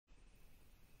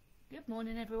Good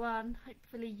morning everyone,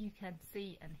 hopefully you can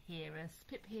see and hear us.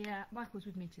 Pip here, Michael's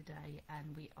with me today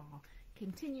and we are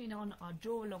continuing on our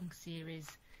draw along series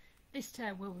this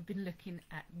term where we've been looking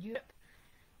at Europe,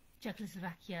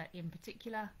 Czechoslovakia in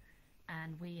particular,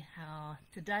 and we are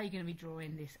today going to be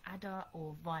drawing this adder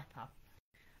or viper.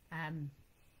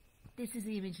 This is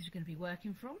the image we're going to be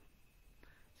working from.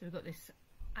 So we've got this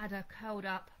adder curled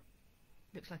up,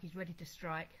 looks like he's ready to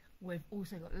strike. We've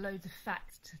also got loads of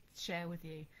facts to share with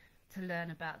you to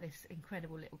learn about this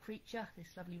incredible little creature, this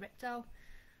lovely reptile.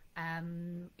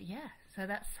 Yeah, so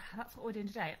that's what we're doing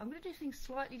today. I'm going to do things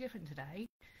slightly different today.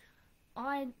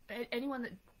 Anyone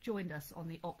that joined us on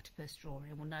the octopus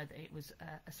drawing will know that it was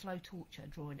a slow torture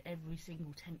drawing every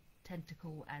single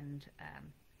tentacle and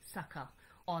sucker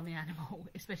on the animal,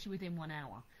 especially within 1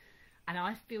 hour. And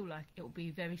I feel like it will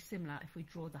be very similar if we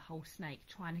draw the whole snake,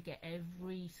 trying to get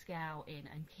every scale in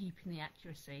and keeping the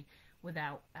accuracy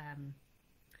without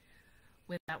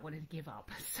wanting to give up.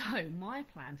 So my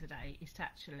plan today is to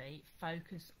actually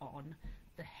focus on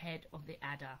the head of the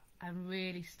adder and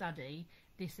really study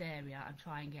this area and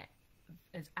try and get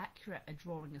as accurate a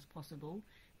drawing as possible,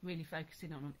 really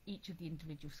focusing on each of the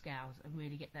individual scales and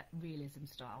really get that realism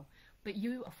style. But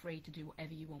you are free to do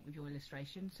whatever you want with your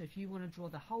illustration. So if you want to draw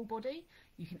the whole body,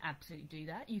 you can absolutely do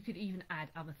that. You could even add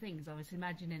other things. I was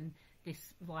imagining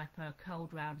this viper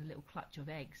curled round a little clutch of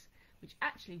eggs, which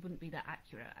actually wouldn't be that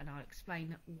accurate, and I'll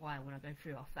explain why when I go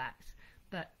through our facts.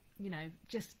 But you know,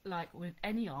 just like with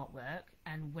any artwork,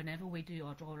 and whenever we do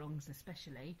our draw-alongs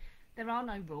especially, there are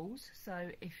no rules. So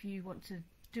if you want to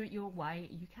do it your way,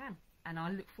 you can, and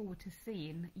I look forward to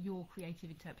seeing your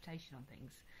creative interpretation on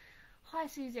things. Hi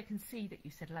Susie, I can see that you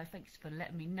said hello, thanks for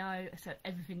letting me know. So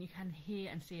everything you can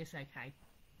hear and see us okay,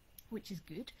 which is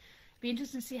good. Be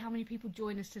interesting to see how many people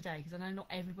join us today, because I know not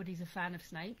everybody's a fan of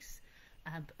snakes.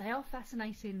 But they are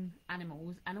fascinating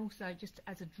animals, and also just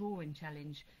as a drawing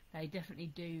challenge, they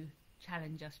definitely do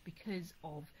challenge us because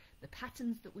of the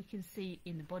patterns that we can see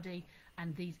in the body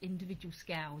and these individual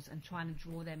scales, and trying to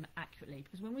draw them accurately.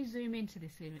 Because when we zoom into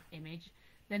this image,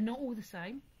 they're not all the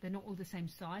same, they're not all the same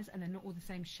size, and they're not all the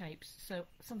same shapes. So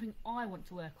something I want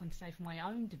to work on today for my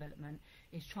own development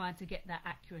is trying to get that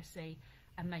accuracy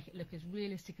and make it look as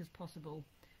realistic as possible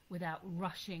without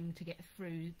rushing to get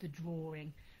through the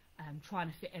drawing. Trying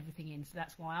to fit everything in. So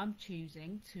that's why I'm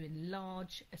choosing to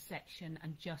enlarge a section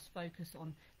and just focus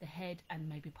on the head and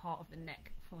maybe part of the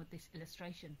neck for this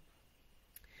illustration.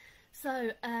 So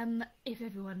if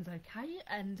everyone's okay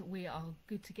and we are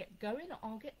good to get going,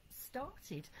 I'll get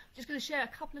started. Just going to share a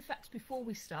couple of facts before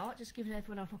we start, just giving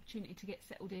everyone an opportunity to get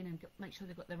settled in and make sure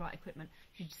they've got the right equipment.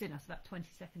 You'd seen us about 20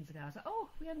 seconds ago. I was like, oh,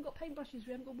 we haven't got paintbrushes,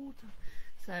 we haven't got water.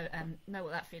 So know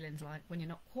what that feeling's like when you're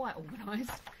not quite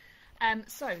organised.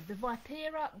 So the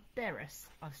Vipera berus,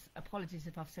 apologies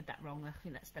if I've said that wrong, I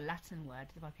think that's the Latin word.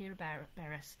 The Vipera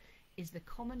berus is the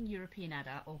common European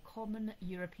adder or common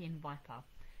European viper.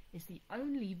 It's the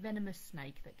only venomous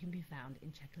snake that can be found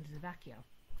in Czechoslovakia.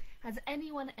 Has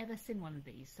anyone ever seen one of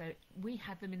these? So we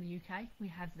have them in the UK, we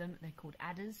have them, they're called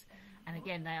adders, and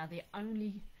again they are the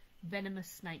only venomous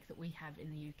snake that we have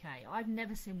in the UK. I've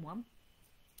never seen one.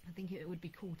 I think it would be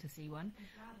cool to see one.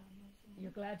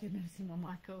 You're glad you've never seen one,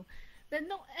 Michael. They're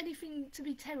not anything to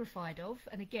be terrified of,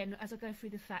 and again, as I go through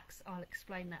the facts, I'll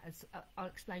explain that I'll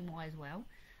explain why as well.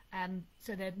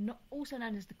 So they're also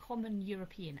known as the common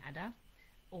European adder,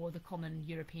 or the common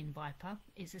European viper.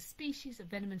 It's a species of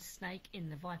venomous snake in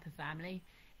the viper family.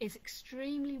 It's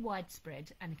extremely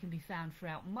widespread and can be found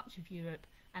throughout much of Europe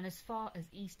and as far as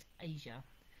East Asia.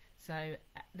 So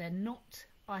they're not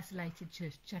isolated to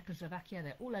Czechoslovakia,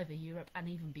 they're all over Europe and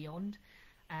even beyond.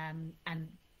 And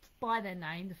by their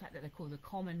name, the fact that they're called the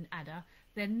common adder,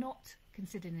 they're not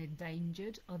considered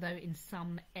endangered, although in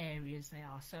some areas they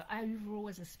are. So overall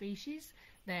as a species,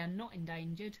 they are not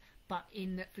endangered, but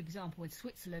for example, in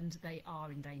Switzerland, they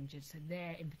are endangered. So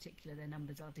there in particular, their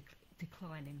numbers are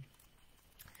declining.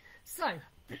 So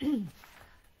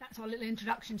that's our little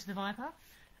introduction to the viper.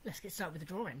 Let's get started with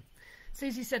the drawing.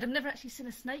 Susie said, I've never actually seen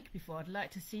a snake before. I'd like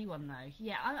to see one though.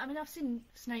 Yeah, I mean, I've seen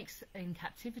snakes in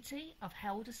captivity. I've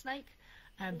held a snake,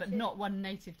 but not one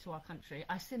native to our country.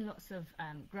 I've seen lots of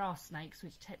grass snakes,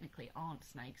 which technically aren't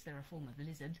snakes. They're a form of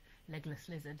lizard, legless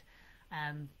lizard.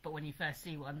 But when you first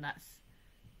see one,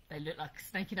 they look like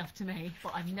snake enough to me.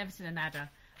 But I've never seen an adder,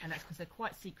 and that's because they're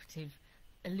quite secretive,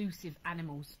 elusive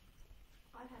animals.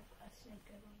 I've had a snake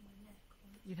go around my neck.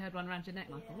 You've had one around your neck,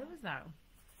 Michael? Yeah. What was that?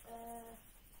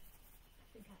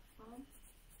 I think at farm.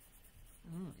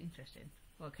 Oh, interesting.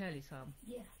 Well, Curly's farm.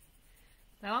 Yeah.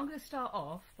 Now I'm going to start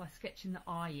off by sketching the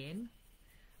eye in,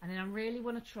 And then I really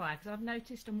want to try, because I've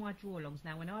noticed on my draw-alongs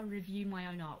now, when I review my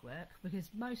own artwork,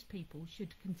 because most people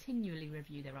should continually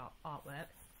review their artwork,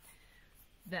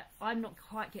 that I'm not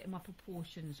quite getting my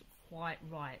proportions quite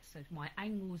right. So my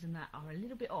angles and that are a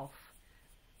little bit off.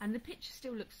 And the picture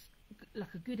still looks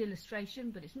like a good illustration,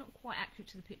 but it's not quite accurate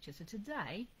to the picture. So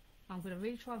today, I'm going to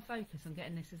really try and focus on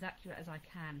getting this as accurate as I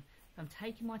can. I'm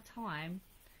taking my time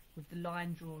with the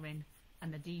line drawing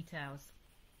and the details.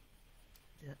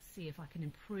 Let's see if I can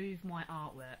improve my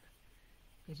artwork,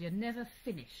 because you're never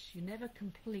finished, you never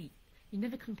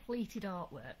completed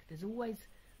artwork. There's always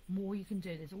more you can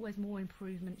do, there's always more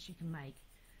improvements you can make.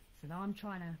 So now I'm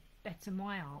trying to better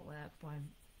my artwork by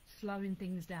slowing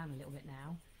things down a little bit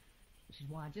now, which is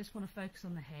why I just want to focus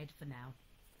on the head for now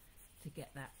to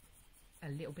get that a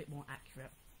little bit more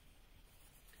accurate.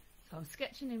 So I'm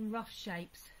sketching in rough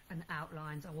shapes and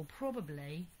outlines. I will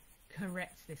probably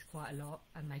correct this quite a lot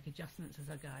and make adjustments as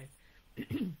I go.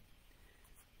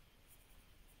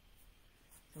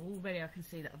 So already I can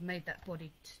see that I've made that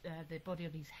body, the body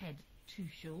of his head too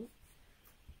short.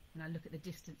 And I look at the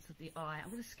distance of the eye. I'm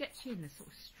going to sketch in this sort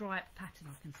of stripe pattern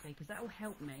I can see, because that will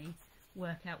help me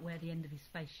work out where the end of his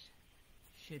face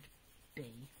should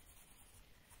be.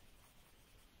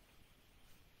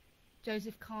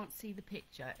 Joseph can't see the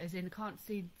picture, as in can't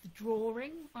see the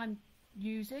drawing I'm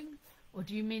using, or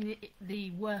do you mean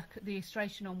the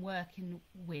illustration I'm working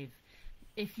with?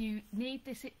 If you need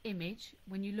this image,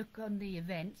 when you look on the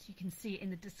events, you can see it in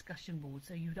the discussion board.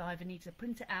 So you'd either need to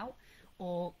print it out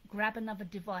or grab another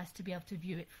device to be able to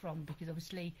view it from, because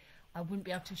obviously I wouldn't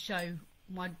be able to show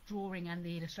my drawing and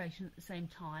the illustration at the same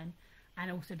time,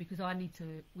 and also because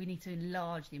we need to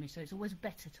enlarge the image. So it's always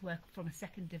better to work from a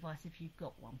second device if you've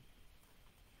got one.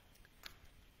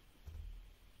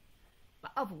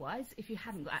 But otherwise, if you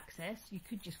haven't got access, you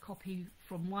could just copy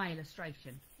from my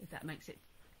illustration, if that makes it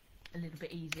a little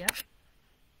bit easier,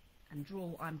 and draw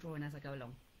what I'm drawing as I go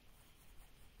along.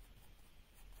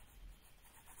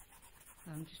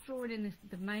 So I'm just drawing in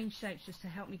the main shapes just to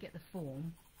help me get the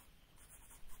form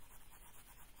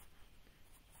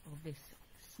of this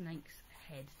snake's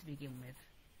head to begin with.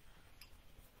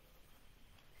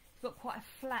 It's got quite a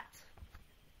flat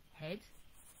head.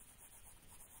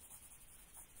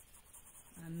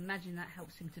 I imagine that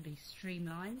helps him to be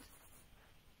streamlined.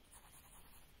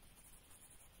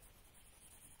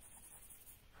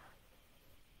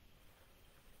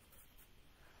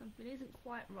 Something isn't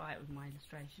quite right with my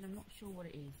illustration. I'm not sure what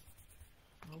it is.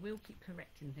 I will keep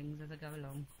correcting things as I go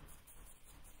along.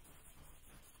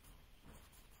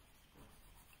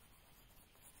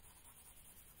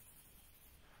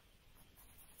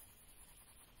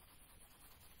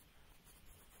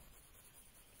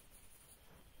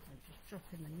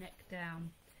 Dropping the neck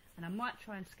down, and I might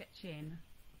try and sketch in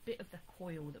a bit of the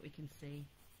coil that we can see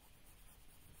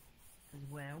as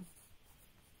well.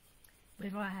 But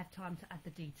if I have time to add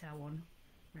the detail on,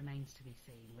 remains to be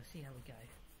seen. We'll see how we go.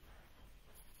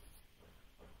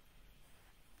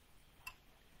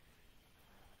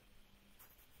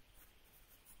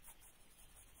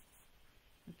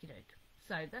 Okie doke.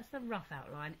 So that's the rough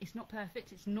outline. It's not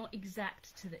perfect, it's not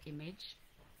exact to the image.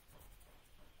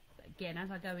 Again,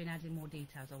 as I go in adding more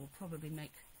details, I will probably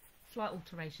make slight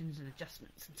alterations and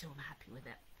adjustments until I'm happy with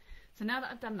it. So now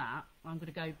that I've done that, I'm going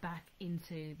to go back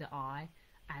into the eye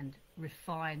and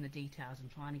refine the details and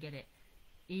trying to get it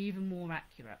even more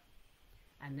accurate.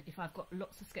 And if I've got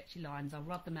lots of sketchy lines, I'll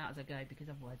rub them out as I go, because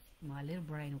otherwise my little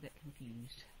brain will get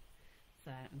confused.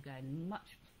 So I'm going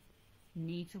much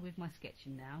neater with my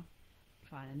sketching now,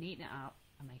 trying to neaten it up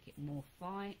and make it more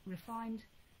refined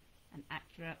and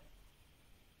accurate.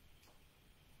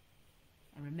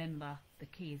 And remember, the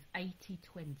key is 80-20.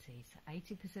 So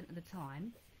 80% of the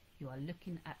time you are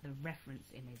looking at the reference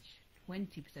image.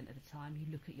 20% of the time you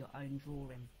look at your own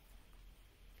drawing.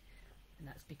 And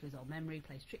that's because our memory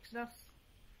plays tricks on us.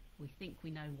 We think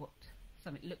we know what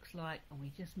something looks like, and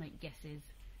we just make guesses,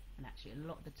 and actually a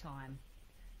lot of the time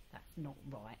that's not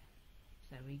right.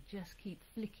 So we just keep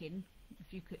flicking.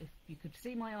 If you could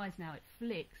see my eyes now, it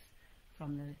flicks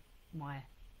from my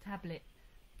tablet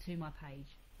to my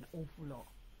page an awful lot,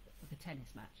 like a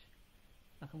tennis match,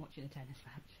 like I'm watching a tennis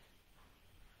match,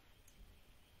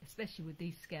 especially with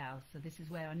these scales. So this is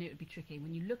where I knew it would be tricky.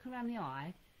 When you look around the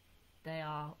eye, they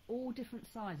are all different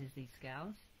sizes, these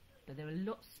scales, but they're a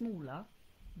lot smaller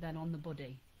than on the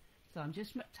body. So I'm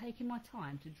just taking my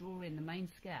time to draw in the main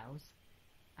scales,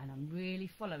 and I'm really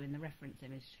following the reference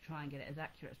image to try and get it as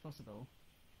accurate as possible,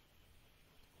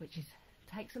 which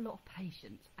takes a lot of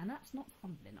patience, and that's not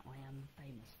something I am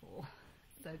famous for.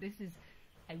 So this is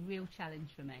a real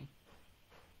challenge for me.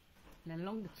 And then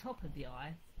along the top of the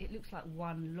eye, it looks like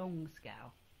one long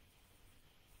scale,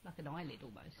 like an eyelid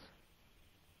almost.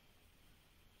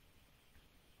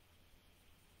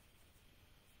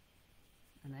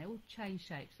 And they all change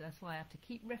shape, so that's why I have to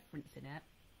keep referencing it.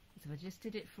 So if I just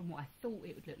did it from what I thought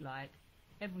it would look like,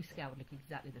 every scale would look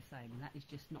exactly the same, and that is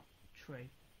just not true.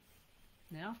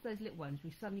 And then after those little ones,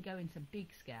 we suddenly go into big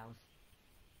scales.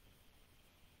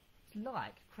 It's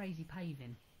like crazy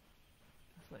paving.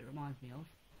 That's what it reminds me of.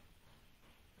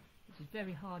 Which is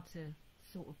very hard to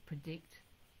sort of predict.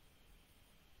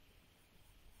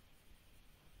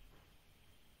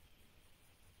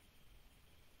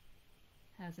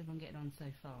 How's everyone getting on so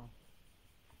far?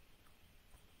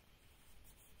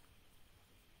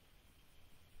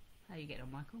 How are you getting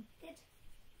on, Michael? Good.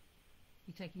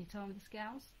 You taking your time with the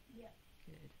scales? Yeah.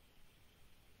 Good.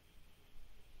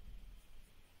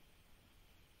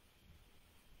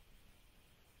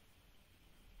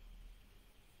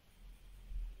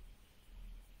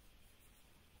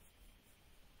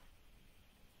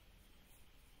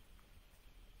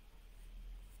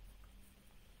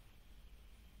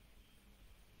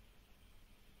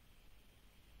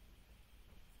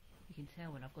 You can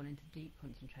tell when I've gone into deep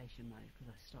concentration mode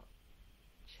because I stop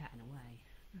chatting away.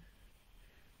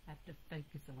 I have to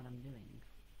focus on what I'm doing.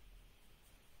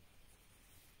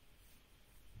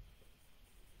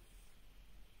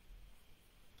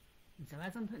 And so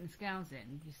as I'm putting the scales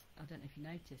in, just, I don't know if you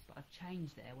noticed, but I've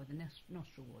changed there where the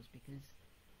nostril was, because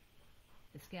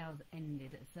the scales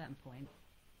ended at a certain point,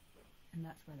 and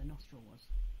that's where the nostril was.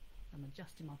 So I'm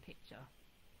adjusting my picture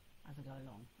as I go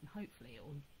along, and hopefully it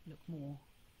will look more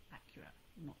accurate,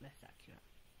 not less accurate.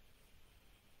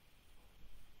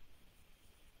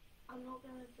 I'm not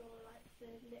going to draw like the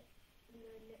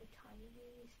little tiny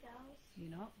weeny scales.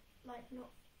 You're not? Like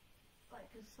not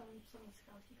like, because some of the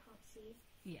scales you can't see.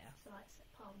 Yeah. So like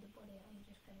part of the body, I'm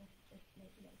just going to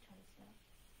make little tiny scales.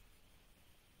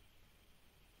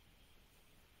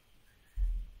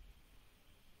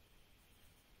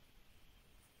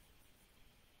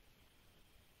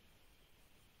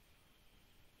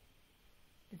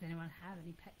 Does anyone have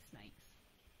any pet snakes?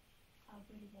 I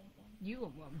really want one. You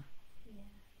want one? Yeah.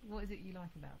 What is it you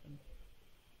like about them?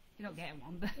 You're not getting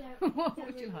one, but what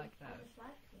would you like I though? just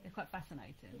like them. They're quite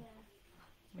fascinating. Yeah.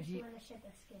 Would Especially you- when they shed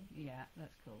their skin. Yeah,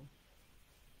 that's cool.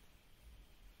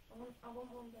 I want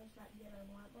one of those like yellow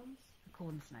and white ones. A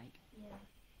corn snake. Yeah.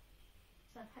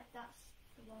 So that's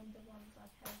the ones I've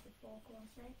held before, corn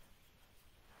snake.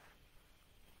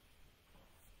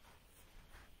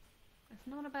 It's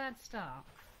not a bad start.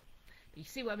 But you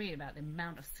see what I mean about the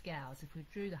amount of scales. If we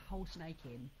drew the whole snake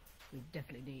in, we'd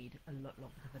definitely need a lot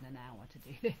longer than an hour to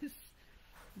do this.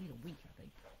 We need a week, I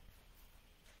think.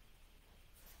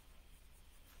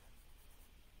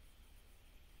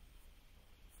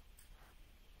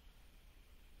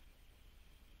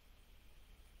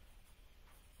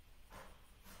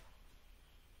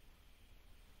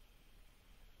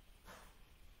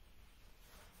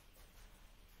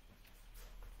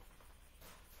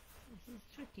 This is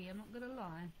tricky, I'm not going to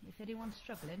lie. If anyone's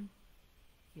struggling,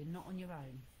 you're not on your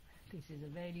own. This is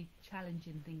a really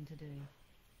challenging thing to do.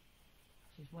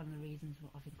 Which is one of the reasons why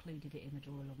I've included it in the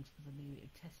draw-alongs, because I knew it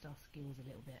would test our skills a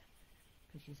little bit.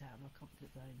 Push us out of our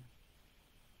comfort zone.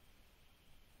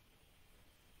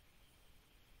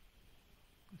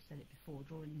 I've said it before,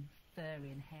 drawing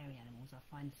furry and hairy animals I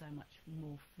find so much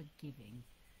more forgiving.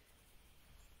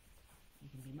 You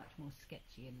can be much more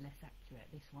sketchy and less accurate.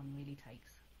 This one really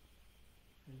takes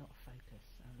a lot of focus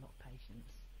and a lot of patience.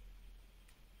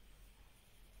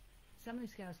 Some of the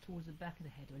scales towards the back of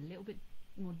the head are a little bit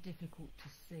more difficult to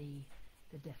see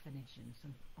the definition, so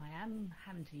I am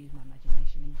having to use my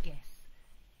imagination and guess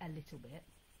a little bit.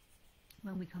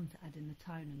 When we come to adding the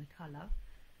tone and the colour,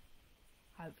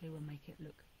 hopefully we'll make it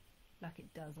look like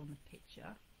it does on the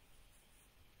picture.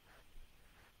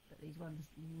 But these ones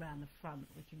around the front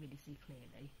we can really see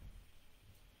clearly.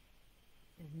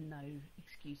 There's no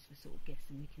excuse for sort of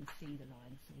guessing. We can see the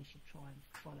lines, so we should try and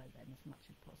follow them as much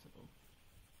as possible.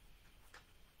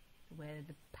 Where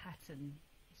the pattern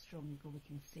is stronger, we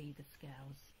can see the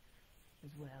scales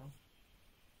as well.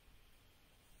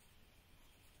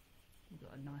 We've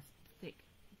got a nice thick,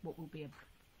 what will be a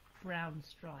brown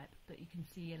stripe, but you can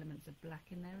see elements of black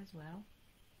in there as well.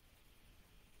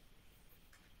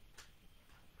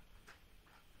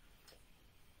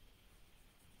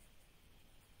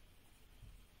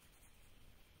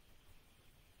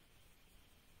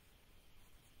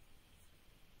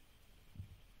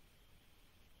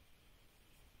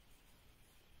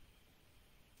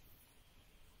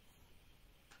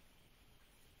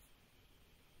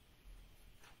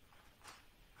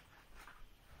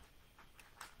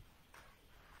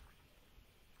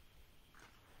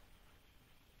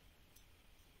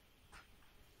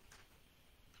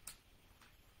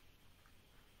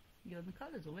 You're on the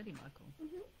colours already, Michael.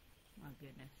 Mhm. My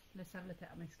goodness. Let's have a look at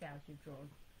how many scales you've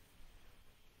drawn.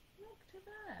 Not too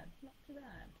bad. Not too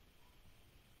bad.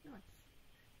 Nice.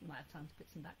 You might have time to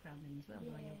put some background in as well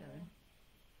while you're going.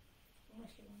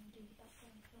 Unless you want to do the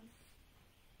background one.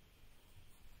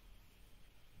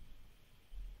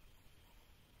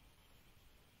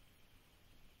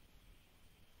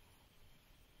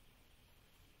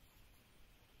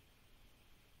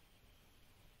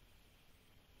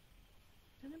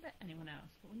 I don't know about anyone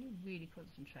else, but when you really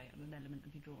concentrate on an element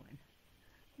of your drawing,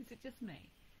 is it just me?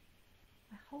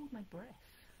 I hold my breath.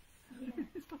 Yeah.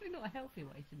 It's probably not a healthy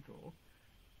way to draw.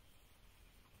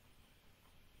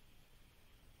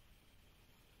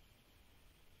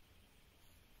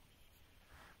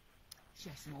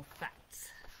 Share some more facts.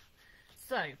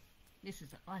 So, this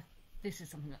is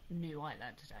something new I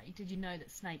learned today. Did you know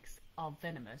that snakes are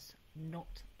venomous,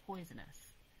 not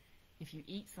poisonous? If you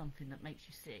eat something that makes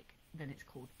you sick, then it's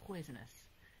called poisonous.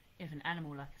 If an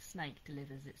animal like a snake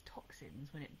delivers its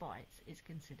toxins when it bites, it's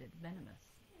considered venomous.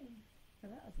 So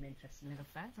that was an interesting little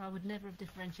fact. I would never have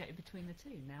differentiated between the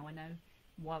two. Now I know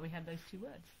why we have those two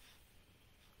words.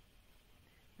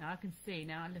 Now I can see,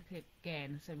 now I look at it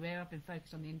again, so where I've been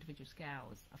focused on the individual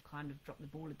scales, I've kind of dropped the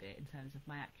ball a bit in terms of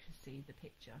my accuracy of the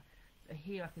picture. So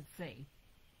here I can see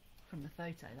from the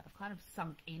photo that I've kind of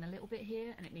sunk in a little bit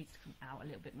here and it needs to come out a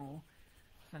little bit more.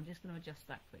 So I'm just going to adjust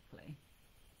that quickly.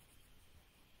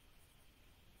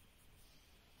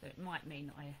 So it might mean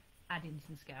that I add in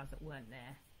some scales that weren't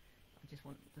there. I just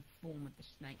want the form of the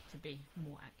snake to be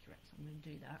more accurate, so I'm going to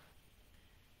do that.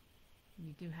 And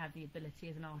you do have the ability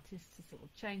as an artist to sort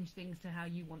of change things to how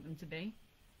you want them to be.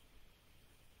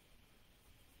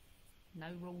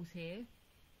 No rules here.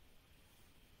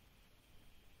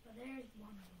 But there is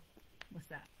one rule. What's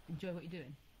that? Enjoy what you're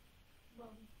doing?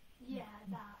 Well, yeah,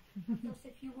 that. Plus,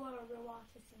 if you were a real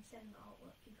artist and selling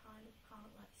artwork, you kind of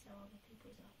can't like sell other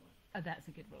people's artwork. Oh, that's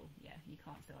a good rule. Yeah, you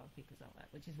can't sell other people's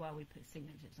artwork, which is why we put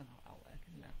signatures on our artwork,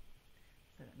 isn't it?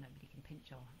 So that nobody can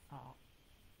pinch our art.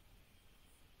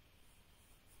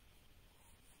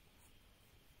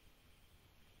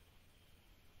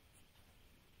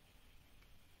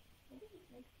 Maybe you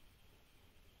could.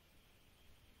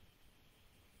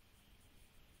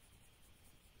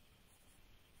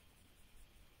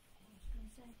 I was going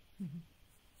to say,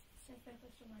 so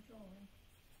focused on my drawing.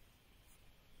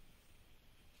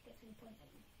 Just get to the point that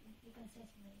you're going to say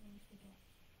something and you forget.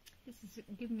 This is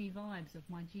giving me vibes of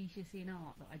my GCSE in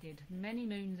art that I did many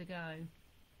moons ago.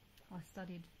 I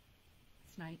studied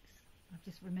snakes. I've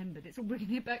just remembered. It's all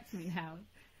bringing it back to me now.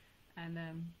 And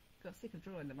got sick of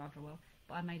drawing them after a while.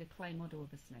 But I made a clay model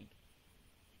of a snake.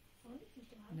 I wonder if you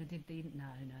still have And I it. did the... No.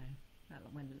 That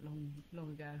went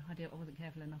long ago. I wasn't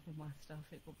careful enough with my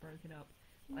stuff. It got broken up.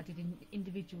 I did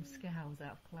individual scales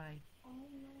out of clay. Oh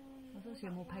no. I was also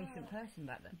a more patient person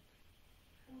back then.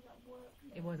 All that work.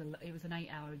 It was an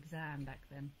 8-hour exam back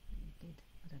then. It did.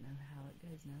 I don't know how it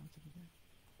goes now, to be fair.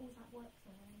 All that work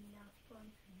there and now it's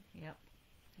broken. Yep.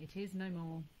 It is no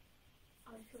more.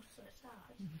 I would feel so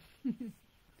sad.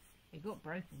 It got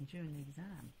broken during the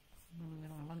exam. When we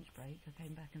went on a lunch break, I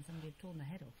came back and somebody had torn the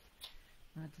head off.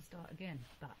 I had to start again,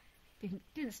 but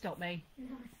didn't stop me.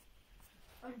 No.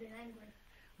 I've been angry.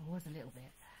 I was a little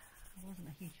bit. I wasn't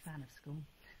a huge fan of school.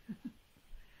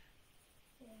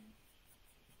 Yeah.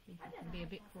 People I can never be a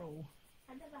had bit that. cruel.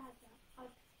 I never had that.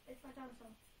 If I done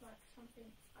something,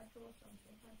 I draw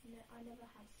something. I never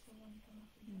had someone come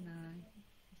up and tell No. me to do.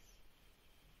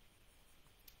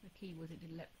 The key was I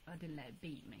didn't let it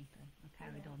beat me. Though. I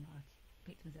carried on. I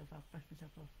picked myself up, brushed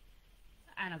myself off,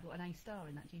 and I got an A star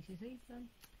in that GCSE, so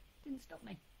didn't stop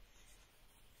me.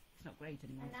 It's not great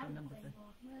anymore. And It's now a you're number. playing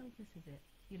more. Well, this is it.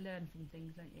 You learn from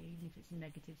things, don't you? Even if it's a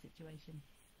negative situation.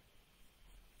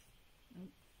 Oh.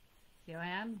 See, I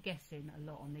am guessing a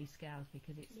lot on these scales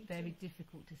because it's Me very too.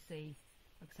 difficult to see.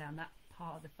 Like I say, on that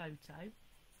part of the photo,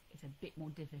 it's a bit more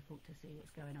difficult to see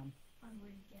what's going on. I'm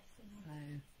really guessing.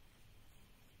 So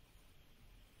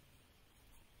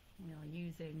we are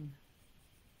using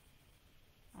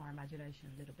our imagination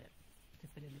a little bit to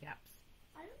fill in the gaps.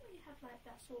 I don't really have like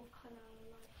that sort of colour,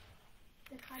 like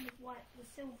the kind of white, the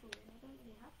silver in. I don't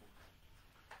really have that.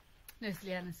 As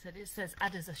Leanna said, it says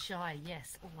adders are shy.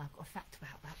 Yes. Oh, I've got a fact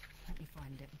about that. Let me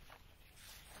find it.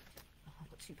 Oh, I've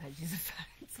got 2 pages of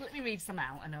facts. Let me read some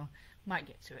out and I might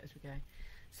get to it as we go.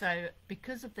 So,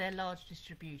 because of their large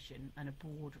distribution and a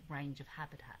broad range of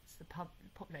habitats, the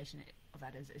population of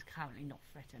adders is currently not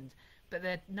threatened, but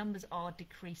their numbers are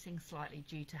decreasing slightly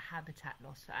due to habitat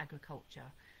loss for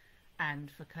agriculture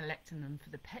and for collecting them for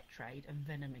the pet trade and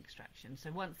venom extraction.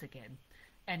 So once again,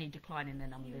 any decline in their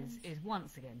numbers is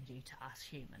once again due to us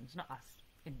humans, not us,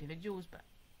 individuals, but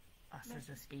us as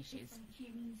a species.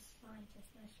 Human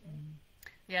scientists mostly.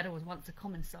 The adder was once a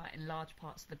common sight in large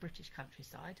parts of the British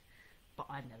countryside, but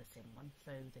I've never seen one,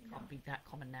 so they can't be that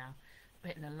common now.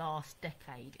 But in the last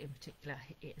decade in particular,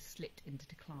 it has slipped into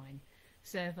decline.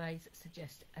 Surveys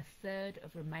suggest a third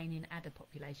of remaining adder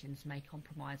populations may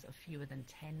comprise of fewer than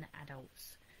 10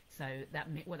 adults. So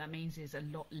what that means is a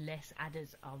lot less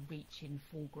adders are reaching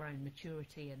full-grown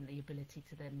maturity and the ability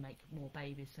to then make more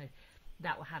babies. So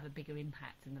that will have a bigger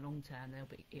impact in the long term.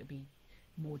 It'll be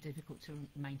more difficult to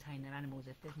maintain their animals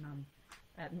if there's none,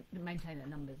 maintain their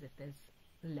numbers if there's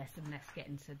less and less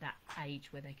getting to that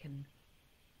age where they can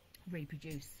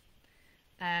reproduce.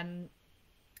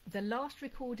 The last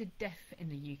recorded death in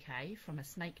the UK from a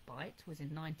snake bite was in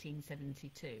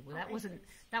 1972. Well, that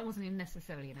wasn't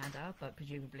necessarily an adder, but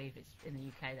presumably if it's in the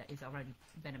UK, that is our only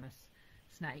venomous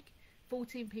snake.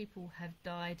 14 people have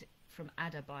died from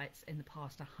adder bites in the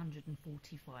past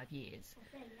 145 years. Well,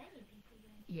 there are many people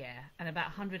then. Yeah, and about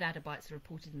 100 adder bites are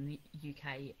reported in the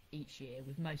UK each year,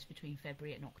 with most between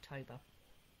February and October.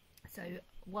 So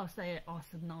whilst there are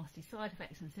some nasty side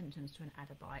effects and symptoms to an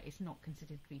adder bite, it's not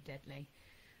considered to be deadly.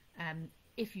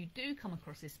 If you do come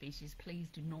across this species, please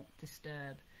do not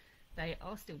disturb. They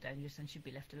are still dangerous and should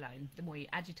be left alone. The more you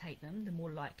agitate them, the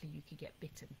more likely you could get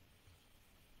bitten.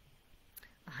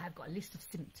 I have got a list of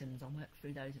symptoms. I'll work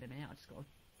through those in a minute. I've just got to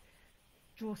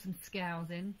draw some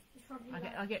scales in.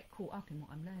 I get caught up in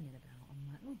what I'm learning about. I'm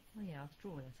like, oh yeah, I was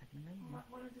drawing a second ago.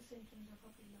 One of the symptoms are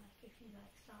probably like if you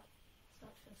like start to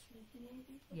feel sleepy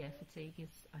maybe. Yeah, fatigue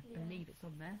is, I believe it's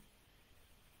on there.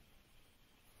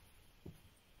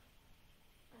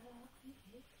 I need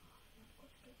water. I've got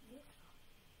to get water.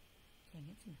 Dang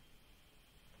it, isn't it?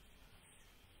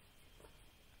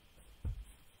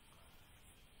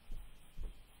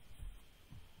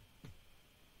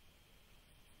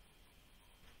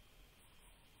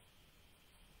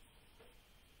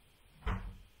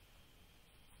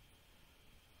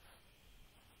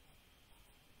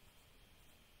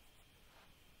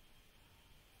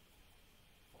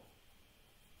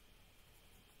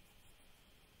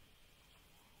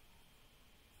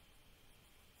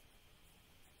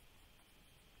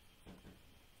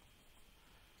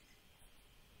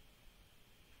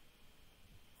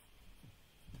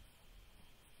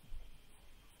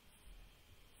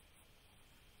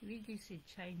 You do see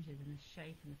changes in the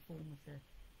shape and the form of the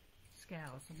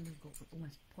scales. Some of them have got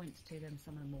almost points to them,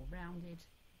 some of them more rounded.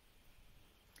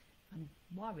 I'm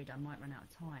worried I might run out of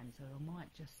time, so I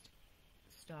might just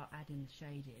start adding the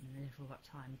shading, and then if we've got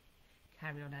time,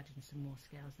 carry on adding some more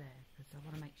scales there, because I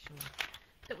want to make sure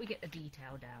that we get the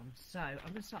detail down. So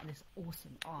I'm going to start with this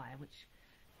awesome eye, which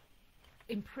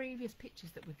in previous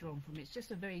pictures that we've drawn from, it's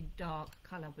just a very dark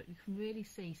colour, but you can really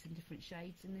see some different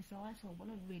shades in this eye, so I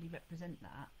want to really represent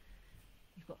that.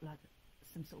 You've got like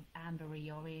some sort of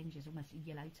ambery orange, there's almost a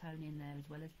yellow tone in there as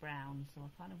well as brown, so I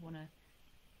kind of want to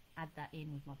add that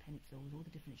in with my pencils, all the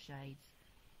different shades,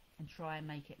 and try and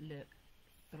make it look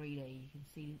 3D. You can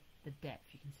see the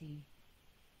depth, you can see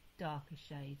darker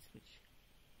shades which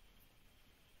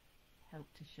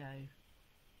help to show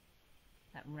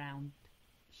that round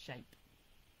shape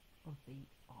of the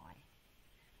eye,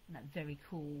 and that very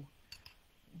cool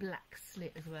black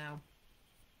slit as well.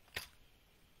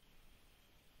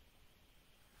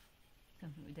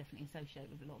 Something we definitely associate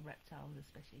with a lot of reptiles,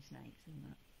 especially snakes, isn't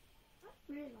it? I've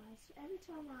realised every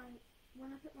time when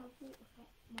I put my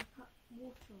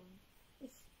water on,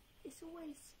 it's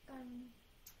always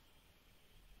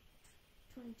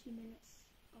 22 minutes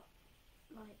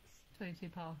like 22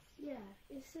 past. Yeah,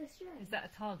 it's so strange. Is that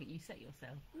a target you set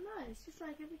yourself? No, it's just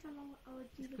like every time I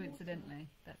would do Just the coincidentally,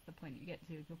 that's the point you get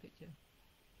to with your picture.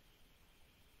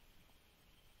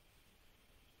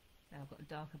 So I've got a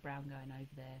darker brown going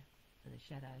over there for the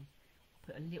shadows.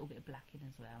 Put a little bit of black in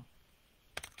as well.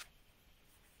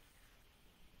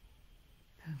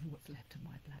 What's left of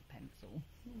my black pencil?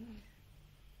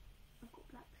 I've got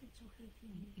black pencil here if you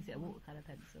need. Is it a watercolour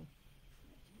pencil?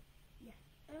 Yeah.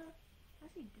 I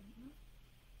think don't know.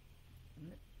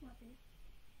 Might be.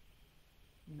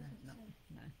 No, no,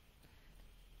 no.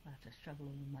 I have to struggle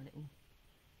with my little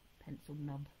pencil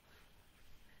nub.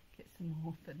 Get some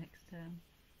more for next term.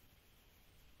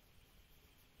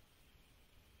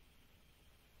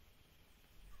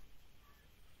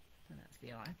 So that's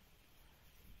the eye.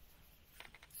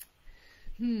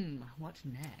 What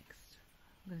next?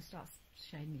 I'm going to start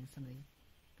shading some of these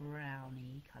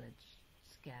browny coloured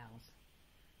scales.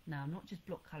 Now I'm not just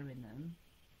block colouring them,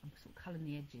 I'm sort of colouring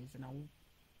the edges, and I'll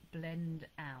blend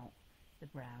out the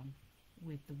brown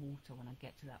with the water when I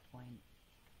get to that point.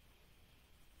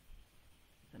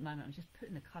 At the moment I'm just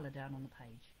putting the colour down on the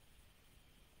page.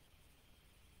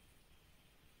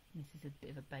 This is a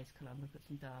bit of a base colour. I'm going to put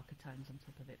some darker tones on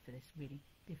top of it for this really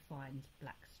defined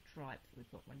black stripe that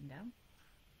we've got running down.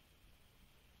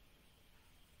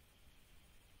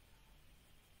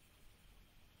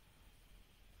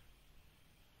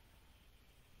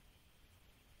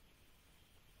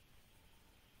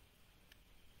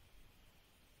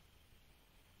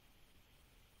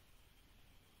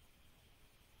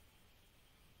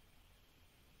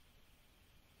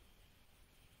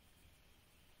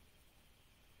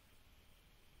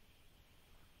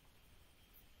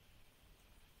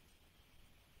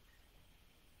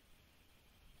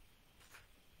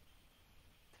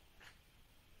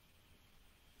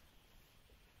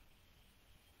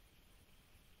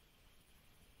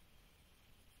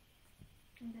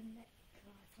 And then let it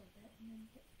dry for a bit and then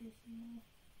do some more.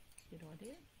 Good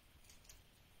idea.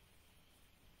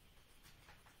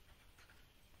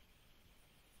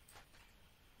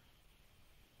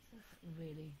 So that's a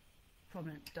really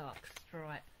prominent dark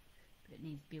stripe, but it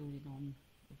needs building on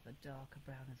with a darker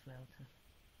brown as well to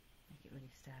make it really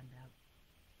stand out.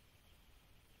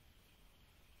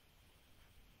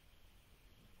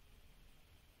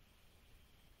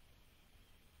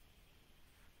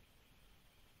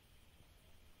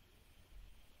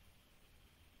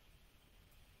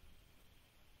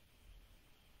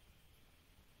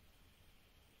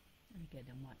 And again,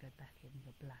 I might go back in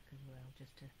with black as well,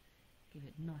 just to give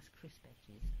it nice crisp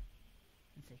edges,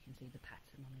 and so you can see the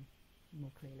pattern on them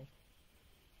more clearly.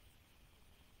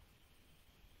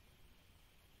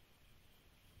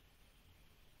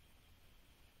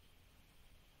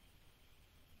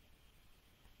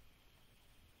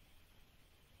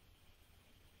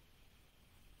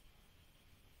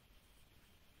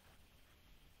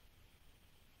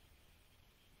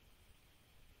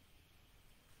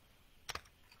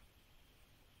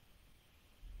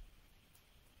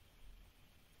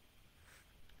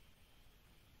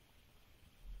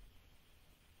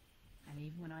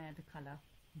 Even when I add the colour,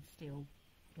 I'm still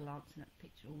glancing at the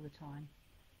picture all the time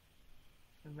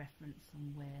for reference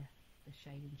on where the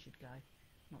shading should go,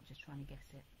 not just trying to guess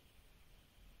it.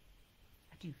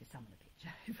 I do for some of the picture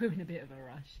if we're in a bit of a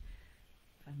rush,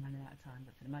 if I'm running out of time,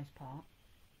 but for the most part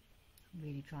I'm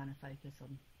really trying to focus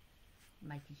on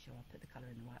making sure I put the colour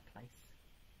in the right place.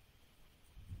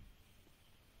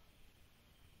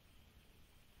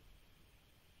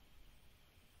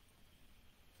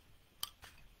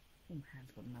 Oh,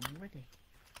 hand's got none already.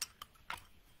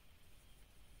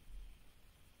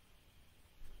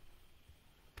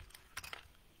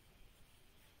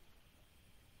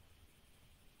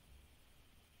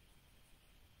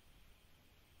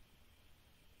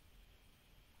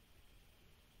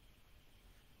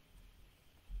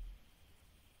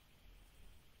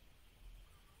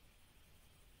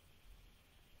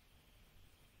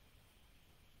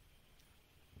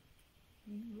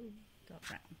 Ooh, dark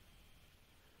brown.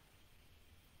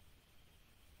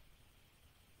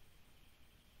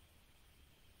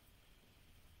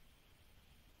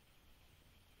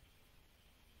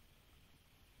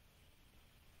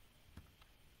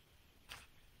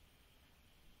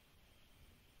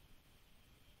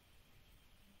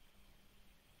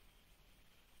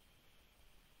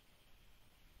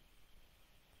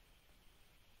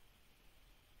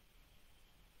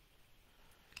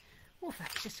 Well,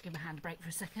 thanks, just to give my hand a break for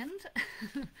a second.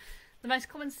 The most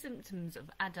common symptoms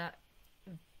of adder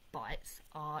bites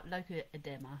are local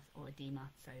edema or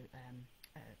edema, so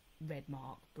red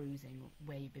mark, bruising,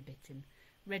 where you've been bitten,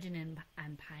 reddening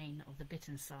and pain of the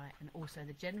bitten site, and also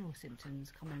the general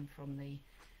symptoms coming from the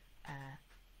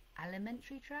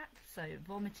alimentary tract, so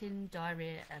vomiting,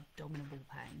 diarrhea, abdominal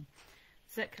pain.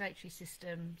 Circulatory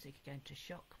system, so you could go into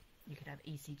shock, you could have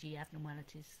ECG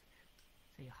abnormalities,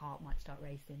 so your heart might start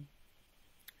racing.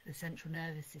 The central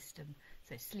nervous system,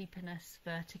 so sleepiness,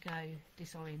 vertigo,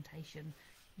 disorientation,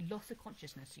 loss of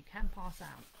consciousness, you can pass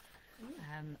out.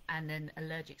 And then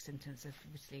allergic symptoms,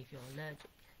 obviously if you're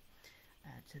allergic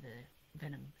to the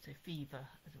venom, so fever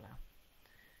as well.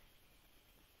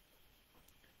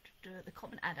 The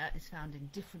common adder is found in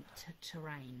different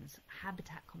terrains,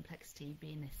 habitat complexity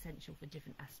being essential for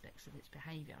different aspects of its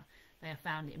behaviour. They are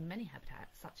found in many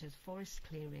habitats such as forest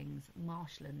clearings,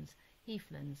 marshlands,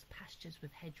 heathlands, pastures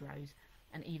with hedgerows,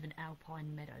 and even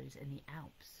alpine meadows in the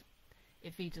Alps.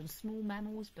 It feeds on small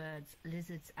mammals, birds,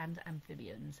 lizards and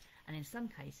amphibians, and in some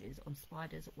cases on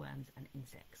spiders, worms and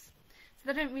insects.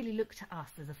 So they don't really look to us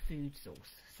as a food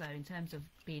source. So in terms of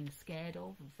being scared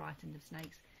of and frightened of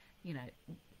snakes, you know,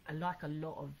 like a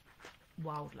lot of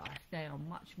wildlife, they are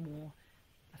much more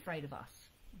afraid of us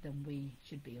than we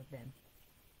should be of them.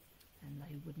 And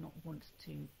they would not want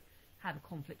to have a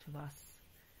conflict with us.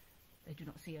 They do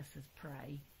not see us as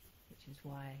prey. which is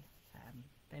why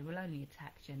they will only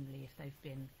attack generally if they've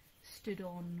been stood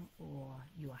on or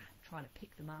you are trying to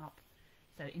pick them up.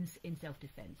 So in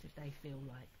self-defense, if they feel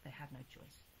like they have no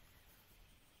choice.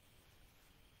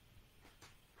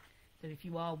 So if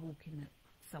you are walking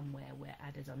somewhere where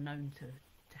adders are known to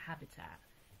habitat,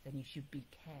 then you should be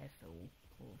careful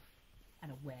of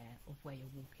and aware of where you're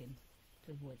walking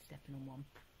to avoid stepping on one.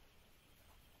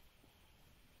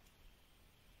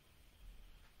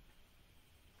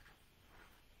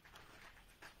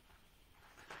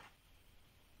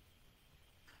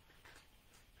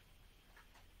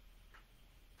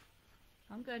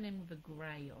 I'm going in with a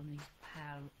grey on these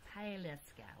paler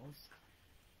scales,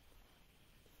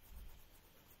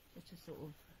 just to sort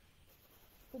of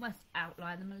almost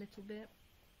outline them a little bit.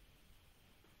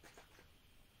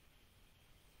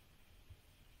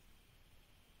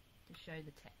 To show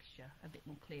the texture a bit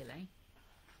more clearly.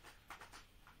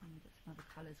 And we've got some other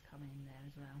colours coming in there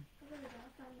as well. I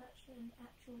found actually an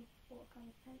actual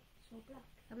watercolour pencil black.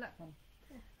 A black one?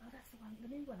 Yeah. Oh, that's the one, the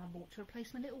new one I bought to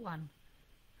replace my little one.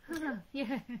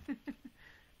 Yeah.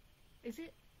 Is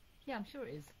it? Yeah, I'm sure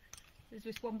it is. There's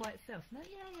just one by itself. No,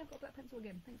 yeah, I've got a black pencil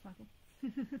again. Thanks, Michael.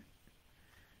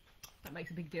 That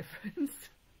makes a big difference.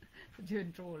 To do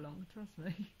and draw along, trust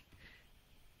me.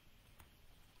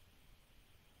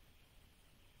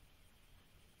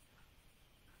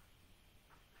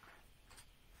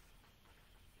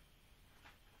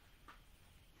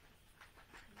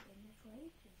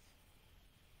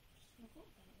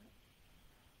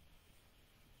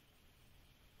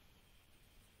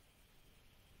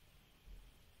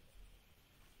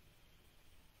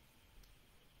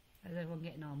 How's everyone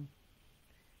getting on?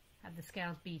 Have the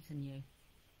scales beaten you?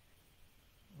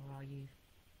 Or are you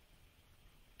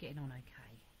getting on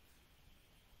okay?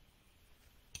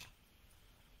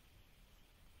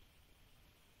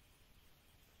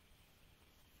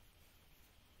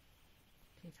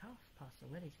 It's half past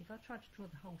already, so if I tried to draw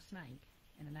the whole snake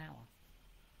in an hour,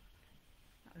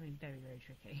 that would have been very, very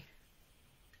tricky.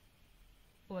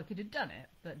 Or I could have done it,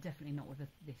 but definitely not with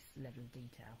this level of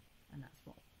detail, and that's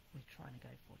what we're trying to go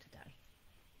for today.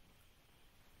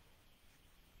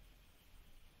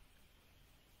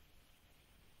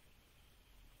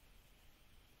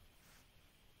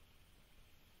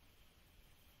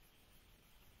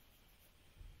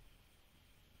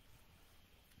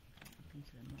 Up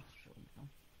into the nostril now.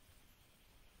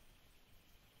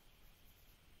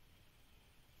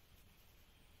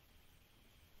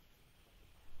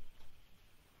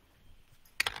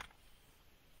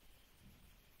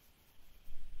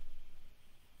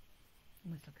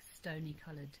 Almost like a stony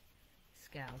coloured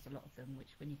scales, a lot of them,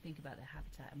 which when you think about their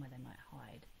habitat and where they might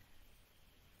hide,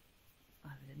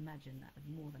 I would imagine that would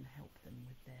more than help them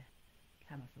with their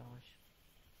camouflage.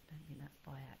 I don't think that's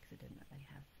by accident that they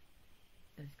have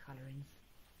those colourings.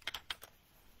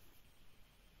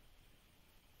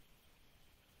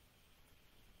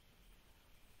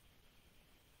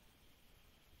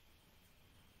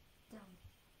 Done.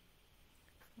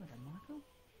 Well done, Michael.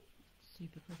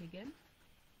 Super quick again.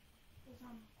 Because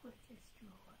I'm the quickest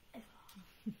drawer ever.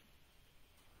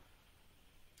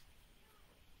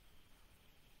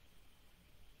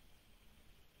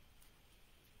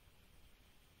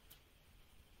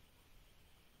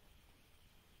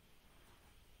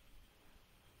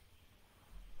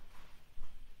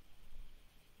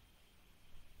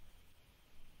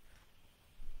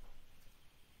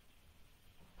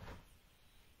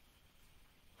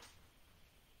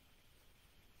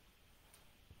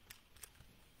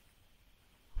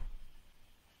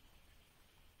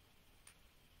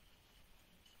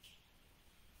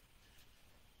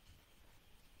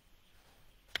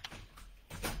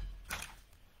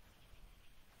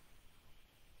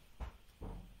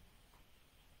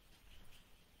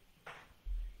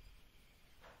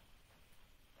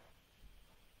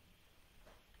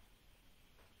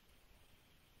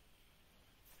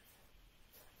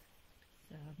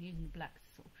 So I'm using the black to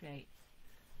sort of create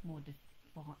more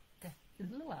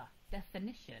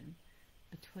definition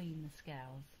between the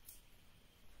scales.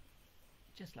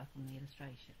 Just like on the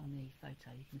illustration, on the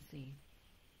photo, you can see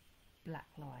black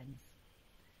lines.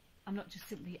 I'm not just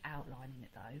simply outlining it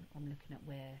though, I'm looking at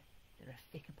where there are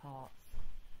thicker parts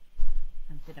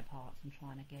and thinner parts and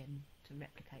trying again to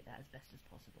replicate that as best as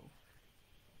possible.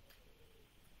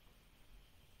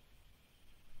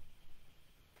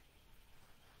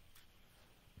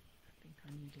 I think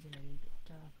I need to go a bit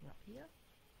darker up here.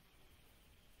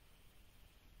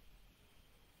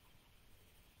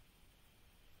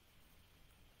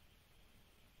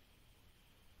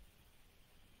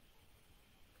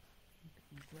 A bit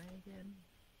more grey again.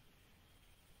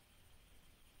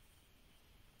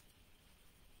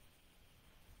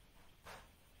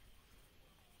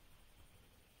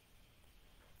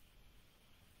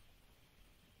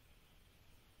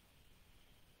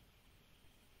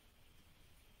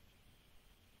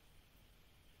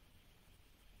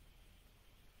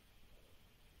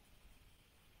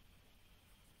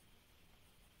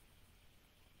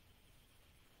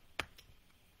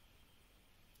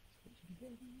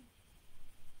 too.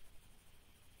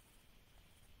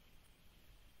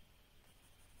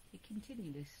 It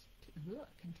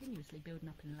continuously building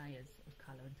up in layers of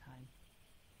colour and tone.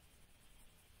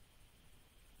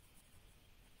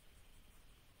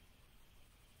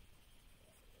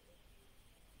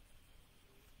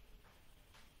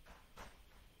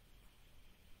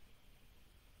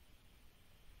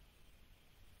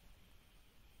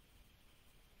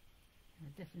 And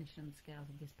the definition on the scales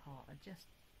of this part are just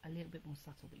a little bit more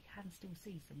subtle, but you can still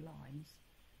see some lines,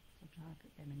 so I'm trying to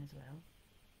put them in as well.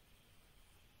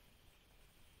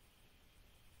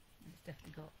 And it's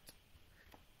definitely got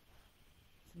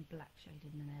some black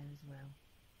shading in there as well.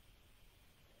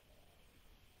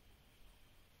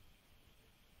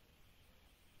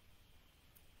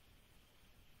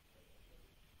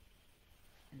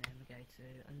 And then we go to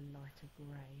a lighter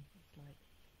grey. It's like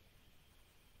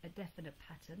a definite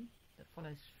pattern that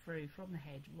follows through from the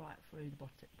head right through the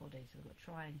body, so we've got to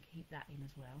try and keep that in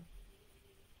as well.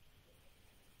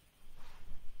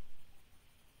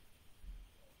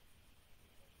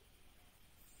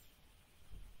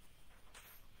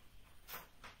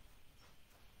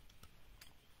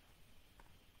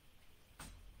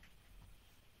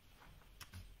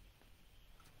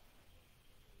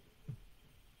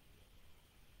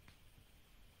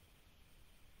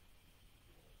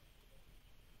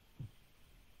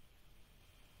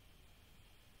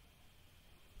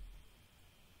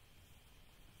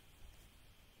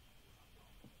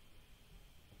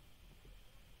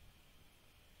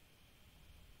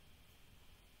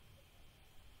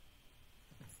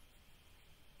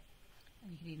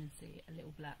 And you can even see a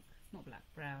little black, not black,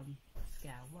 brown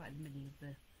scale right in the middle of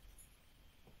the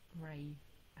grey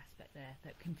aspect there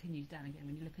that continues down again.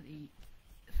 When you look at the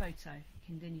photo, it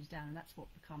continues down, and that's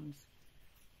what becomes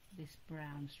this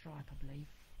brown stripe, I believe.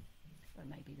 Or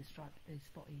maybe the stripe, the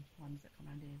spotty ones that come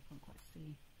around here, I can't quite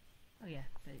see. Oh yeah,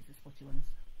 so it's the spotty ones.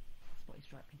 The spotty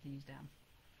stripe continues down.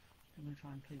 I'm going to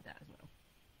try and include that as well.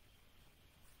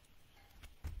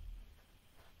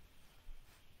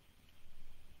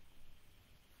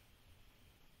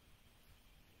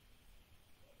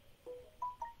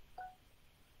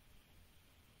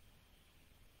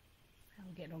 How are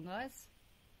we getting on, guys?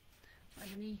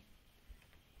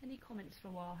 Any comments for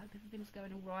a while? Hope everything's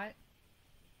going all right.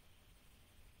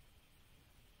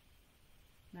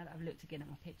 Now that I've looked again at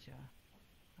my picture,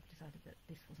 I've decided that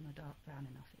this wasn't a dark brown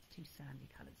enough. It's too sandy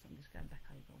coloured, so I'm just going back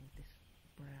over with this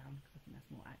brown because I think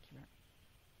that's more accurate.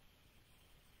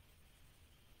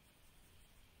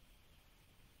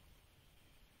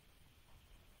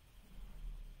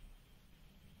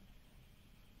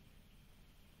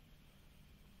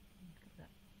 Got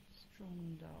that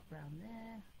strong dark brown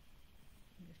there.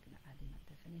 I'm just going to add in that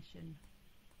definition.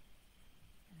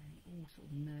 And it all sort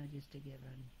of merges together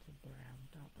into brown,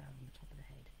 dark brown on the top of the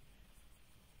head.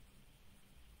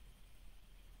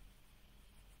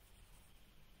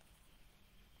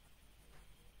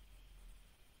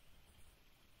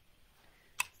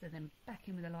 So then back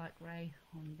in with a light grey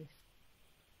on this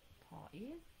part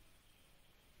here.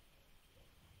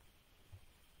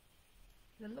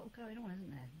 There's a lot going on,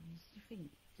 isn't there? You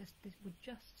think we've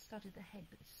just studied the head,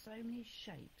 but there's so many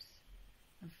shapes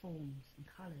and forms and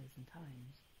colours and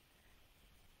tones.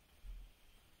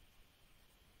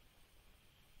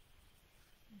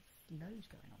 There's loads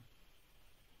going on.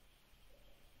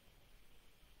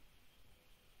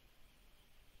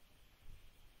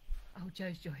 Oh,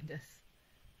 Joe's joined us.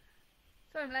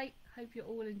 Sorry I'm late. Hope you're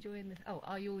all enjoying this. Oh,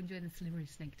 are you all enjoying the slippery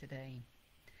snake today?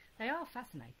 They are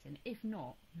fascinating, if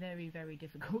not very, very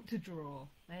difficult to draw.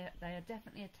 They are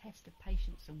definitely a test of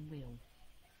patience and will.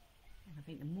 And I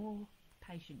think the more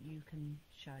patient you can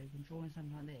show when drawing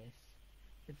something like this,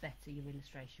 the better your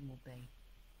illustration will be.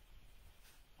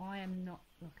 I am not,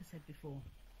 like I said before,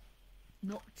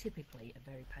 not typically a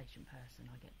very patient person.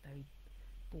 I get very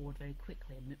bored very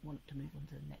quickly and want to move on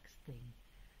to the next thing.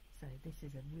 So this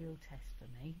is a real test for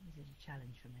me. This is a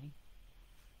challenge for me.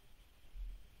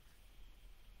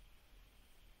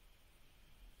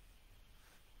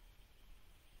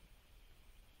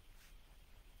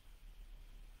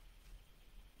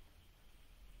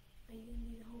 Are you going to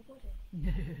do the whole body?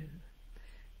 No.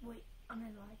 Wait, I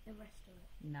mean like the rest of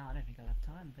it. No, I don't think I'll have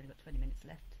time. I've only got 20 minutes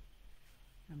left.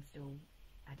 I'm still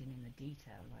adding in the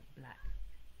detail, like black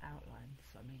outlines.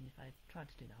 So I mean, if I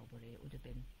tried to do the whole body, it'd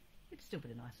still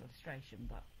be a nice illustration,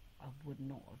 but I would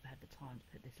not have had the time to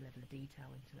put this level of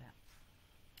detail into it.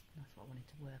 And that's what I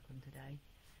wanted to work on today.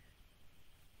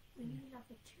 We need like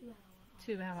a 2 hour art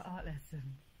 2 hour art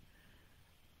lesson.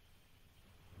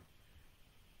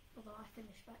 Although I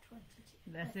finished about 22.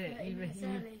 That's it. 30 minutes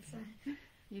early, so.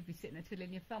 You'd be sitting there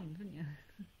twiddling your thumbs, wouldn't you?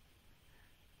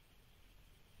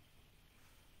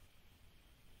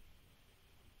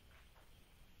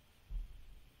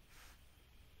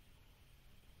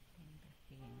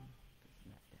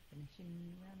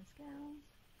 searching around the scales.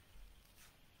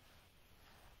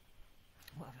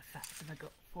 What other facts have I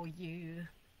got for you?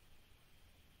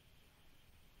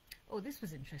 Oh, this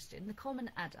was interesting. The common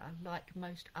adder, like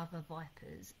most other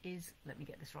vipers, is, let me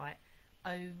get this right,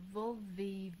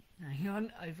 Ovoviviparus.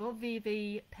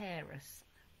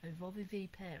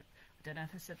 Ovoviviparus. I don't know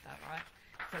if I said that right.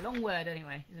 It's a long word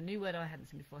anyway. It's a new word I hadn't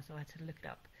seen before, so I had to look it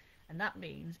up. And that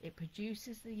means it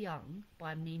produces the young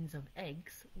by means of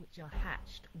eggs which are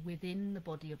hatched within the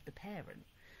body of the parent.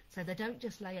 So they don't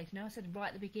just lay eggs. You know, I said right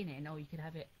at the beginning, oh, you could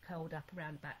have it curled up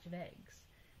around a batch of eggs.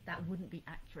 That wouldn't be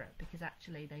accurate, because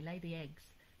actually they lay the eggs,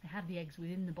 they have the eggs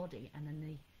within the body, and then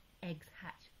the eggs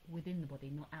hatch within the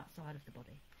body, not outside of the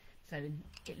body. So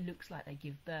it looks like they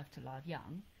give birth to live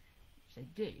young, which they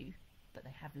do, but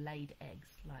they have laid eggs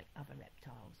like other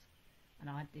reptiles. And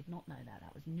I did not know that.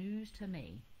 That was news to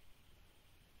me.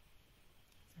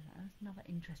 So that's another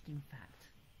interesting fact.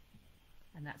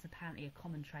 And that's apparently a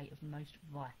common trait of most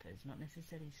vipers, not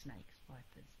necessarily snakes,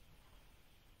 vipers.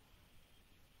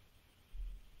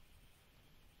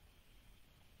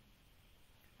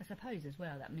 I suppose as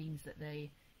well that means that the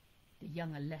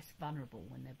young are less vulnerable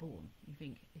when they're born. You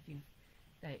think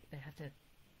they have to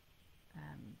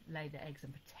lay the eggs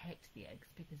and protect the eggs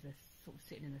because they're sort of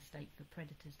sitting in a state for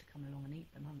predators to come along and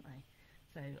eat them, aren't they?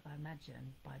 So I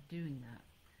imagine by doing that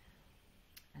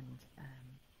and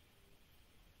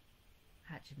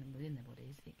hatching them within their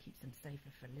bodies, it keeps them safer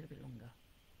for a little bit longer.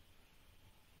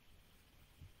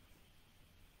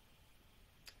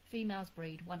 Females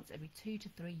breed once every 2 to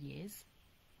 3 years.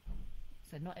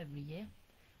 So not every year,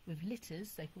 with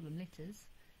litters, they call them litters,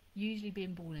 usually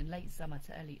being born in late summer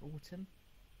to early autumn.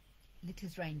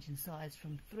 Litters range in size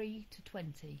from 3 to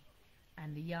 20,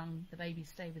 and the babies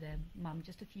stay with their mum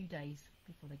just a few days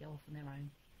before they go off on their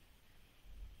own.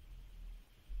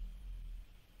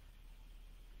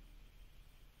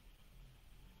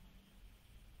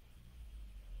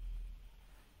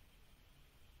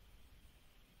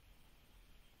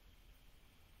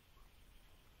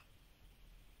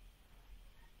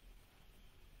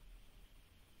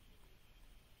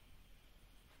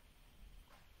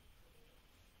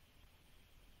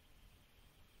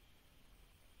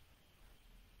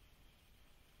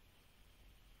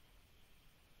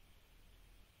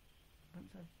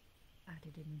 Once I've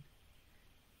added in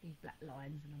these black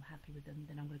lines and I'm happy with them,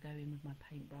 then I'm going to go in with my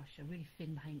paintbrush, a really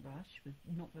thin paintbrush with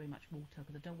not very much water,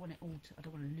 because I don't want it all I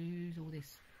don't want to lose all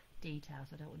this detail,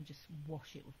 so I don't want to just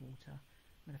wash it with water.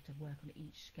 I'm going to have to work on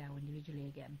each scale individually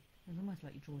again. It's almost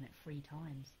like you're drawing it 3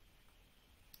 times,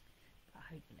 but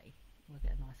hopefully we'll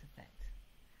get a nice effect.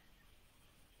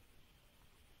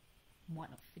 Might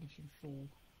not finish in full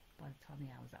by the time the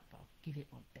hour's up, but I'll give it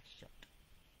my best shot.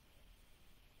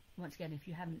 Once again, if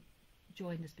you haven't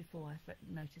joined us before, I've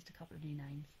noticed a couple of new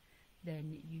names,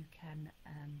 then you can,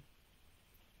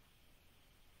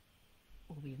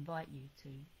 or we invite you to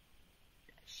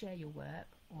share your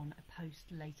work on a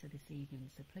post later this evening.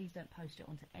 So please don't post it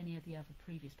onto any of the other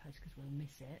previous posts, because we'll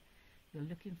miss it. You're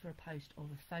looking for a post of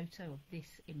a photo of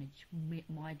this image,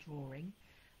 my drawing,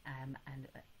 and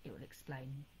it will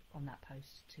explain on that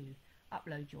post to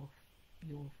upload your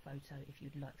photo if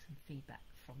you'd like some feedback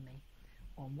from me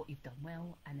on what you've done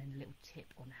well, and then a little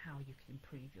tip on how you can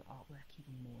improve your artwork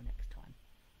even more next time.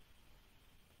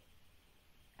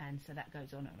 And so that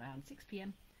goes on at around 6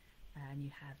 p.m. and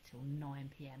you have till 9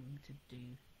 p.m. to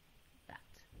do that.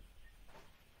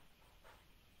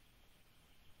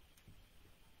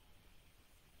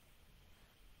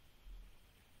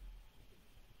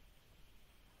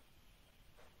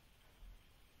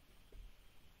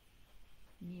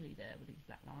 Nearly there with these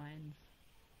black lines.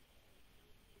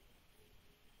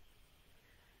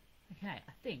 Okay,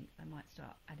 I think I might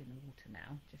start adding the water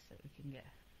now, just so we can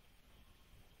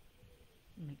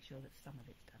make sure that some of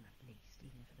it's done at least,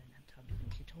 even if I don't have time to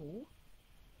finish it all.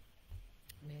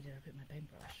 Where did I put my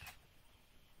paintbrush?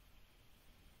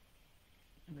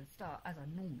 I'm going to start, as I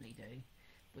normally do,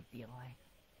 with the eye.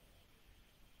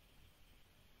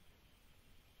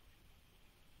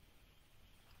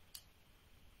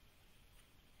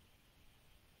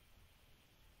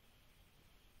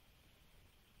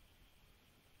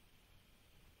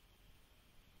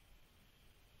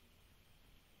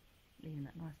 Leaving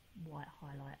that nice white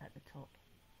highlight at the top,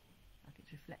 like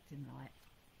it's reflecting light.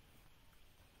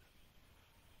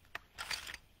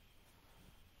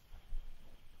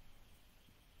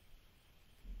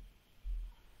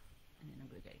 And then I'm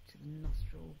going to go to the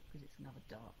nostril, because it's another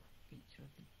dark feature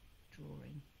of the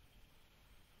drawing.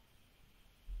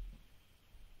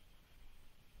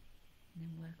 And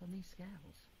then work on these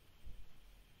scales.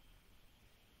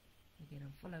 Again,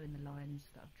 I'm following the lines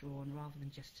that I've drawn rather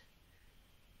than just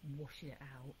washing it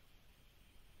out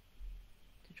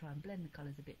to try and blend the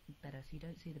colours a bit better so you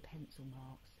don't see the pencil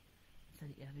marks, so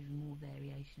that you have even more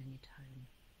variation in your tone.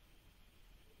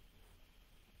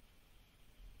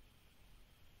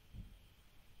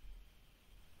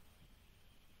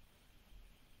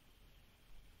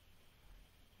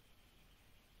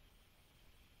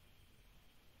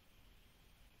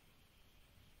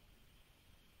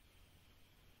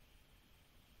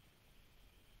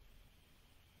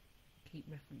 Keep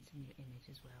referencing your image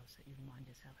as well so you remind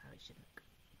yourself how it should look.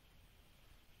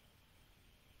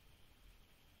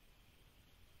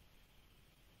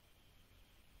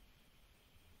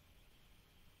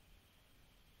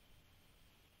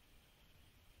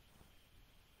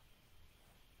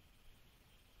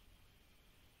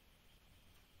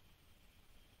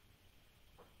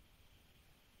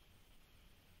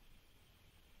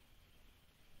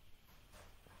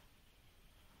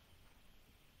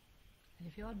 And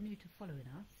if you are new to following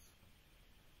us,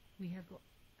 we have got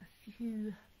a few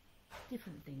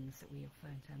different things that we offer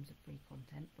in terms of free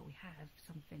content, but we have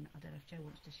something, I don't know if Jo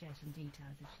wants to share some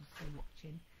details if she's still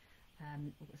watching.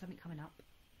 We've got something coming up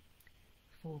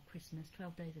for Christmas,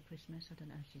 12 days of Christmas. I don't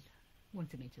know if she's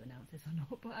wanted me to announce this or not,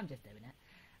 but I'm just doing it.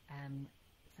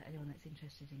 So anyone that's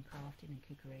interested in crafting and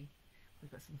cookery,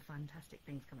 we've got some fantastic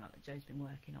things coming up that Jo's been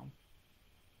working on.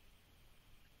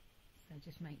 So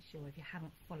just make sure if you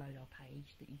haven't followed our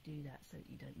page that you do that so that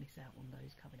you don't miss out on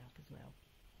those coming up as well.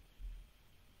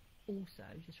 Also,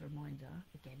 just a reminder,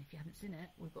 again, if you haven't seen it,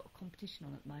 we've got a competition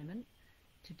on at the moment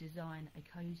to design a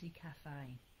cosy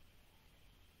cafe.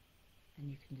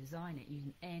 And you can design it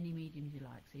using any mediums you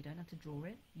like, so you don't have to draw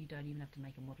it, you don't even have to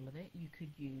make a model of it. You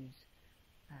could use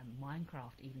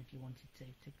Minecraft even if you wanted to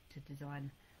design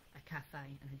a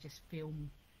cafe and just film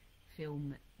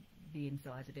the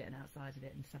inside of it and outside of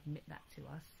it and submit that to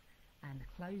us. And the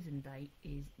closing date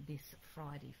is this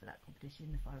Friday for that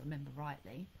competition, if I remember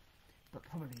rightly. But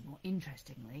probably more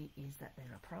interestingly is that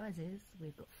there are prizes.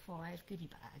 We've got 5 goodie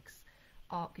bags,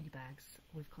 art goodie bags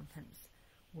with contents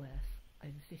worth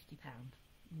over £50.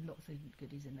 Lots of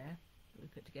goodies in there that we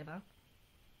put together.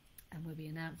 And we'll be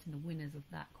announcing the winners of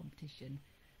that competition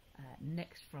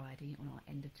next Friday on our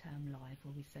end of term live,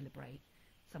 where we celebrate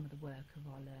some of the work of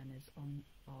our learners on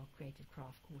our creative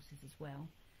craft courses as well.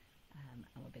 And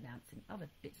we'll be announcing other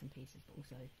bits and pieces, but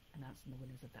also announcing the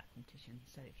winners of that competition.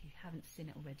 So if you haven't seen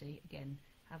it already, again,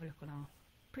 have a look on our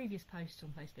previous posts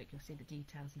on Facebook. You'll see the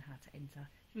details and how to enter.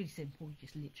 It's really simple. You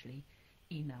just literally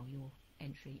email your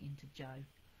entry into Jo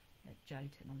at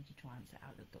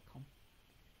jotechnologytriumphs@outlook.com,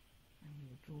 and we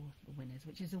will draw the winners,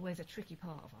 which is always a tricky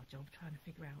part of our job, trying to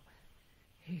figure out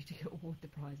who to award the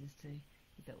prizes to.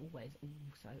 They're always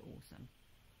all so awesome.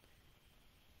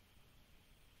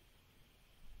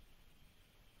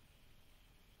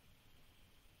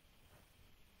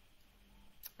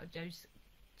 Oh, Joe's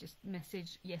just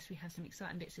messaged, yes, we have some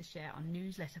exciting bits to share. Our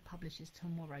newsletter publishes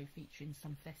tomorrow, featuring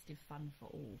some festive fun for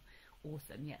all.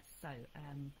 Awesome, yes. So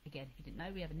again, if you didn't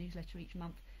know, we have a newsletter each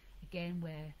month, again,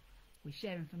 where we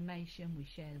share information, we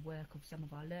share the work of some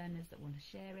of our learners that want to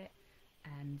share it.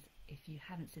 And if you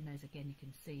haven't seen those, again, you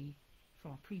can see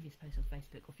from our previous posts on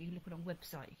Facebook, or if you look at our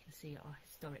website, you can see our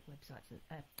historic websites,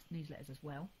 newsletters as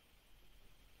well.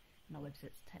 And our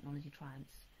website's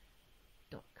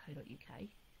technologytriumphs.co.uk.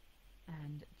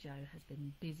 And Jo has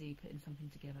been busy putting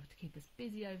something together to keep us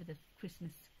busy over the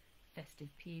Christmas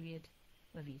festive period,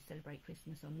 whether you celebrate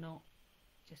Christmas or not.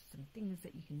 Just some things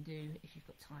that you can do if you've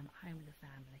got time at home with the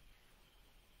family.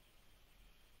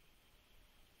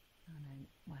 I know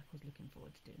Michael's looking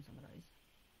forward to doing some of those.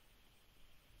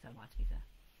 So am I, to be fair.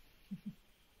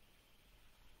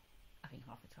 I think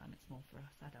half the time it's more for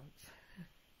us adults.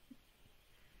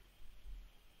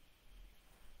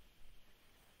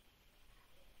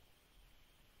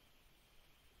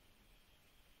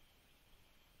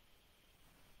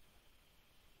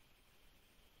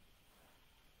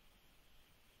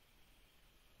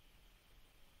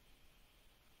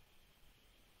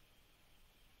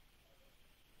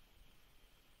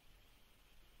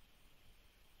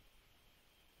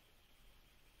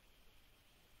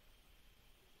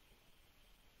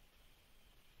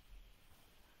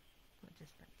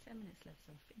 Just about 10 minutes left,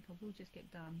 so I think I will just get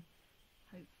done,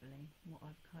 hopefully, what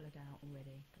I've coloured out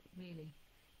already. But really,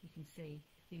 you can see,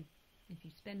 if you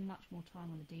spend much more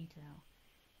time on the detail,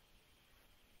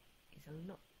 it's a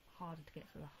lot harder to get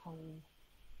through a whole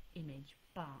image,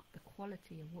 but the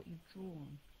quality of what you've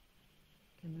drawn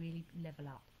can really level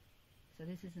up. So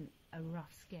this isn't a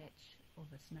rough sketch of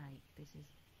a snake, this is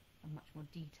a much more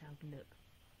detailed look.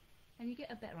 And you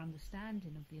get a better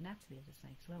understanding of the anatomy of the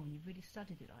snake as well when you've really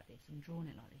studied it like this and drawn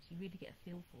it like this. You really get a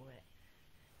feel for it.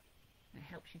 It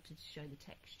helps you to show the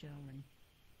texture and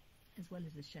as well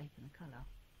as the shape and the colour.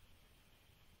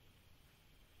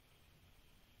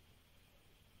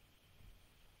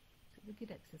 So it's a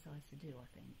good exercise to do, I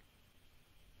think.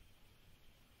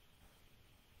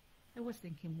 I was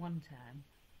thinking one term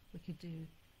we could do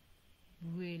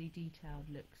really detailed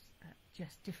looks at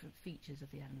just different features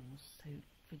of the animals. So,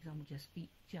 for example,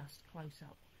 just close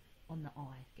up on the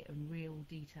eye, get a real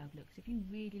detailed look. So if you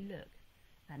really look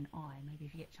at an eye, maybe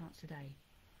if you get a chance today,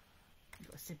 you've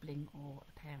got a sibling or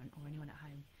a parent or anyone at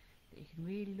home, that you can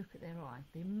really look at their eye,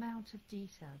 the amount of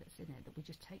detail that's in it that we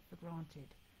just take for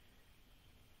granted.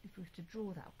 If we were to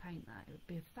draw that or paint that, it would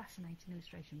be a fascinating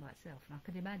illustration by itself. And I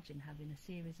could imagine having a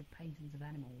series of paintings of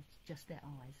animals, just their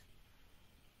eyes.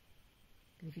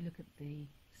 Because if you look at the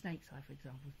snake's eye, for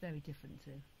example, it's very different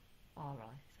to our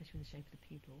eye, especially with the shape of the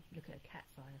pupil. Look at a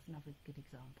cat's eye, that's another good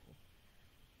example.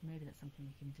 Maybe that's something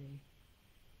we can do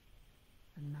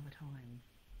another time.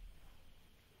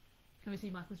 Can we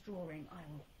see Michael's drawing? I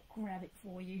will grab it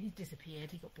for you. He's disappeared.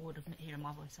 He got bored of hearing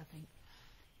my voice, I think.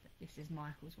 But this is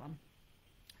Michael's one.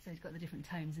 So he's got the different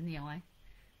tones in the eye,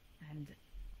 and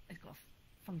it's got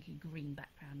a funky green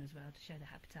background as well to show the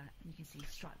habitat, and you can see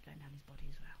a stripe going down his body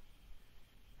as well.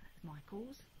 That's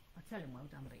Michael's. I'll tell him well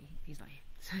done, but he's not here,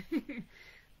 so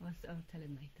I'll tell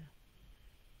him later.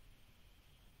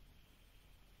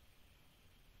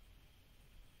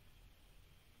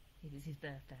 It was his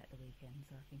birthday at the weekend,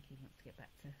 so I think he wants to get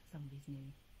back to some of his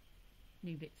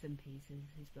new bits and pieces.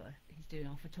 He's doing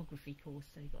our photography course,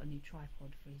 so he's got a new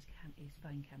tripod for his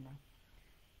phone camera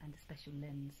and a special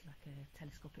lens, like a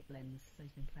telescopic lens, so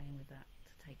he's been playing with that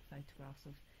to take photographs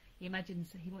of. He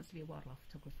wants to be a wildlife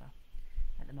photographer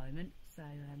at the moment, so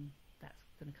that's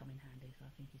going to come in handy, so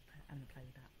I think he's having a play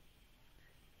with that.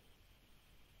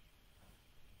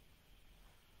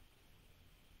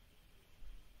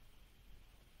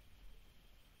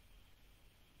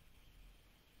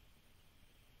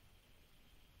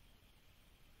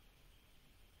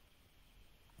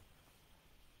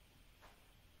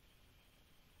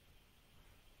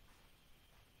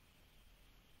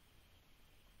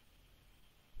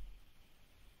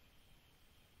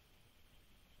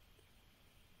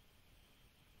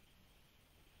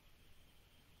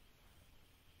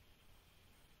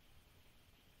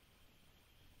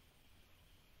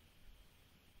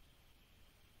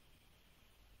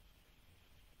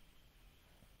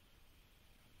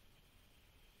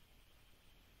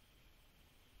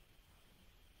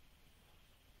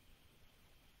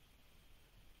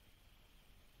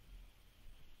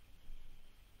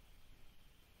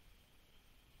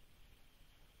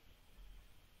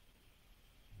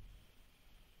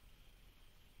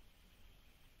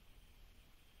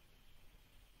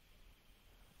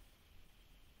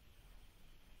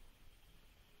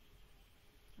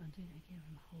 I'm doing it again,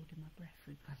 I'm holding my breath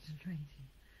through concentration.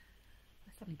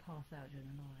 I suddenly pass out during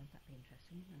the live, that'd be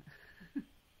interesting, wouldn't it?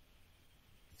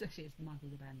 Especially as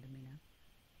Michael's abandoned me now.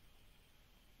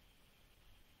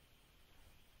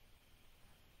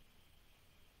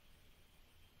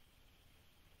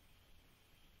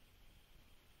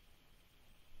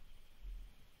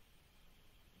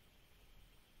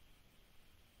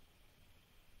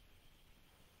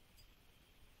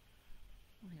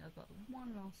 I've got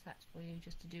one last fact for you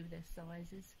just to do with their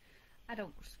sizes.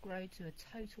 Adults grow to a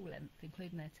total length,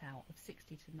 including their tail, of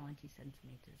 60 to 90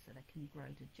 centimetres, so they can grow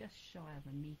to just shy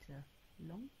of a metre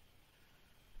long,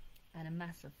 and a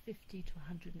mass of 50 to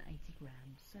 180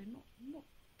 grams, so not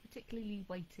particularly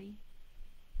weighty,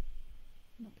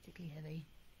 not particularly heavy.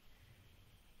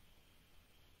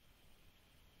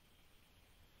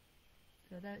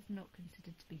 So although it's not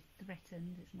considered to be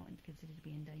threatened, it's not considered to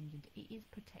be endangered, it is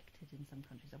protected in some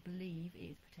countries. I believe it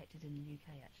is protected in the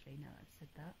UK actually, now I've said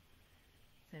that.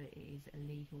 So it is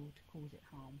illegal to cause it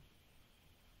harm.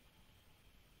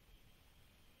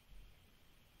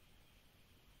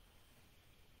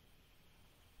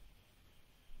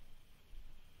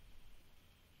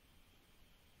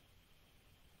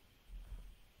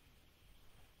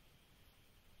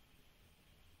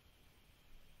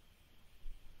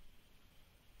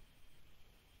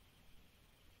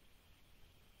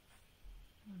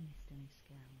 I missed any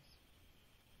scales.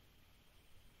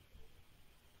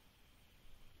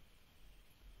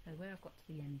 So where I've got to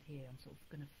the end here, I'm sort of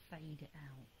going to fade it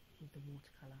out with the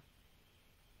watercolour.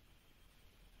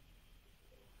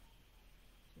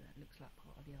 So that looks like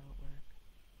part of the artwork.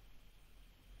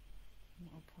 And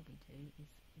what I'll probably do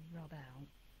is rub out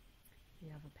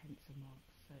the other pencil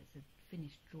marks, so it's a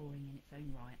finished drawing in its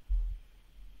own right,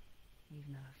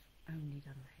 even though I've only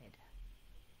done the head.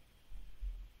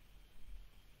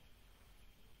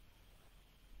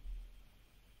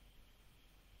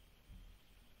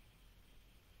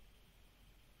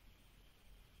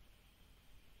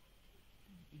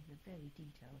 with a very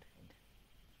detailed head.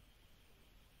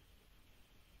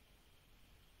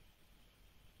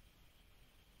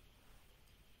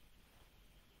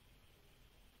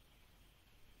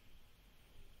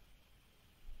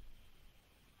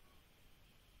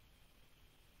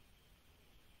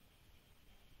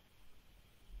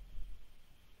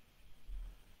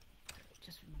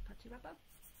 Just with my putty rubber,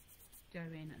 go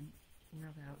in and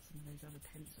rub out some of those other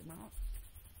pencil marks.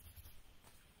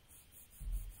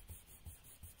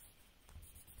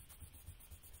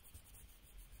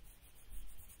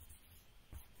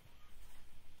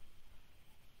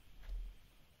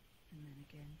 And then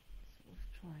again, sort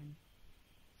of try and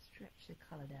stretch the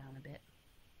colour down a bit.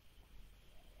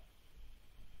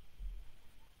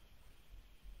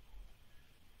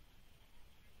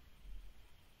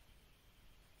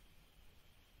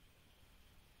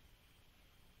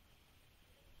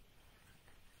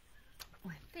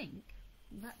 I think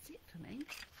that's it for me.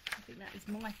 I think that is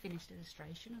my finished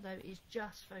illustration, although it is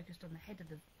just focused on the head of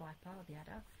the viper, the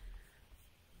adder.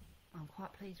 I'm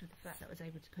quite pleased with the fact that I was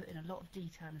able to put in a lot of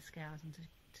detail in the scales and to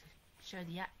show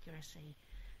the accuracy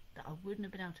that I wouldn't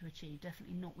have been able to achieve,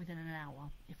 definitely not within an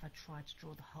hour, if I tried to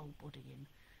draw the whole body in.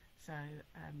 So,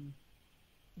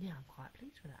 yeah, I'm quite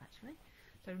pleased with that actually.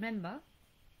 So remember,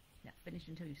 that's finished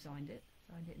until you've signed it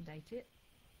and date it.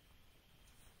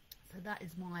 So that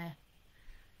is my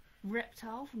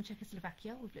reptile from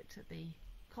Czechoslovakia. We've looked at the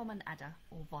common adder,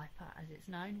 or viper as it's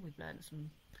known. We've learned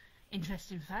some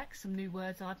interesting facts, some new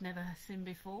words I've never seen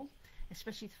before,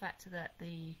 especially the fact that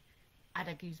the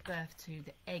adder gives birth to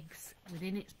the eggs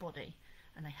within its body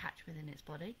and they hatch within its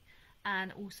body,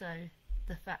 and also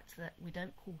the fact that we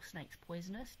don't call snakes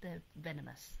poisonous, they're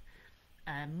venomous.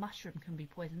 Mushroom can be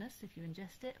poisonous if you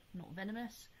ingest it, not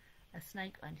venomous. A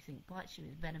snake or anything bites you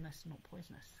is venomous, not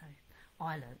poisonous. So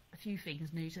I learned a few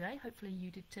things new today, hopefully you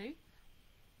did too.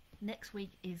 Next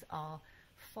week is our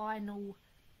final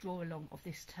draw along of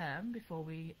this term before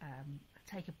we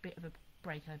take a bit of a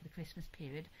break over the Christmas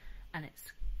period, and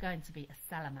it's going to be a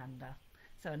salamander.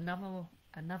 So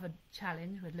another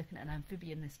challenge. We're looking at an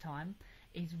amphibian this time.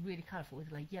 It's really colourful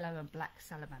with a yellow and black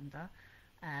salamander.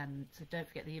 So don't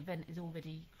forget, the event is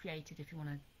already created if you want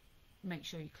to make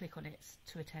sure you click on it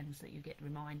to attend so that you get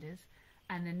reminders.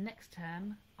 And then next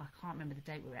term, I can't remember the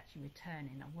date we're actually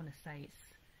returning. I want to say it's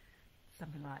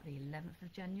something like the 11th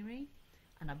of January.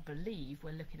 And I believe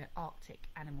we're looking at Arctic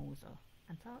animals or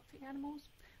Antarctic animals.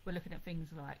 We're looking at things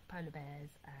like polar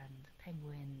bears and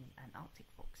penguins and Arctic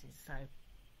foxes. So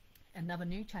another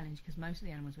new challenge, because most of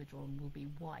the animals we're drawing will be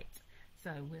white.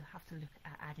 So we'll have to look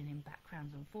at adding in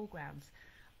backgrounds and foregrounds.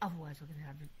 Otherwise we're going to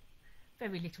have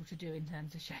very little to do in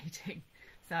terms of shading.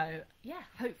 So yeah,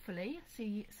 hopefully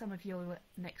see some of you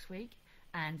next week.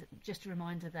 And just a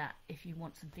reminder that if you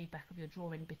want some feedback of your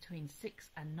drawing between 6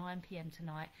 and 9 PM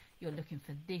tonight, you're looking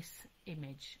for this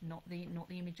image, not the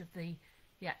image of the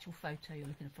actual photo. You're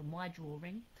looking for my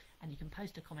drawing, and you can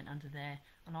post a comment under there,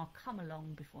 and I'll come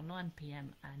along before 9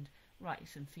 PM and write you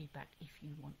some feedback if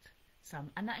you want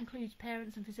some. And that includes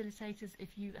parents and facilitators.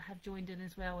 If you have joined in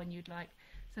as well and you'd like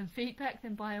some feedback,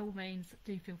 then by all means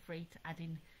do feel free to add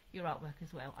in your artwork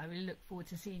as well. I really look forward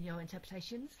to seeing your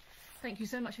interpretations. Thank you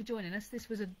so much for joining us. This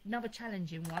was another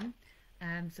challenging one,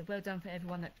 so well done for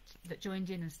everyone that joined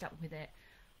in and stuck with it.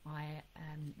 I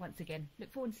once again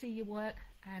look forward to seeing your work,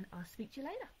 and I'll speak to you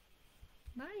later.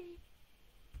 Bye.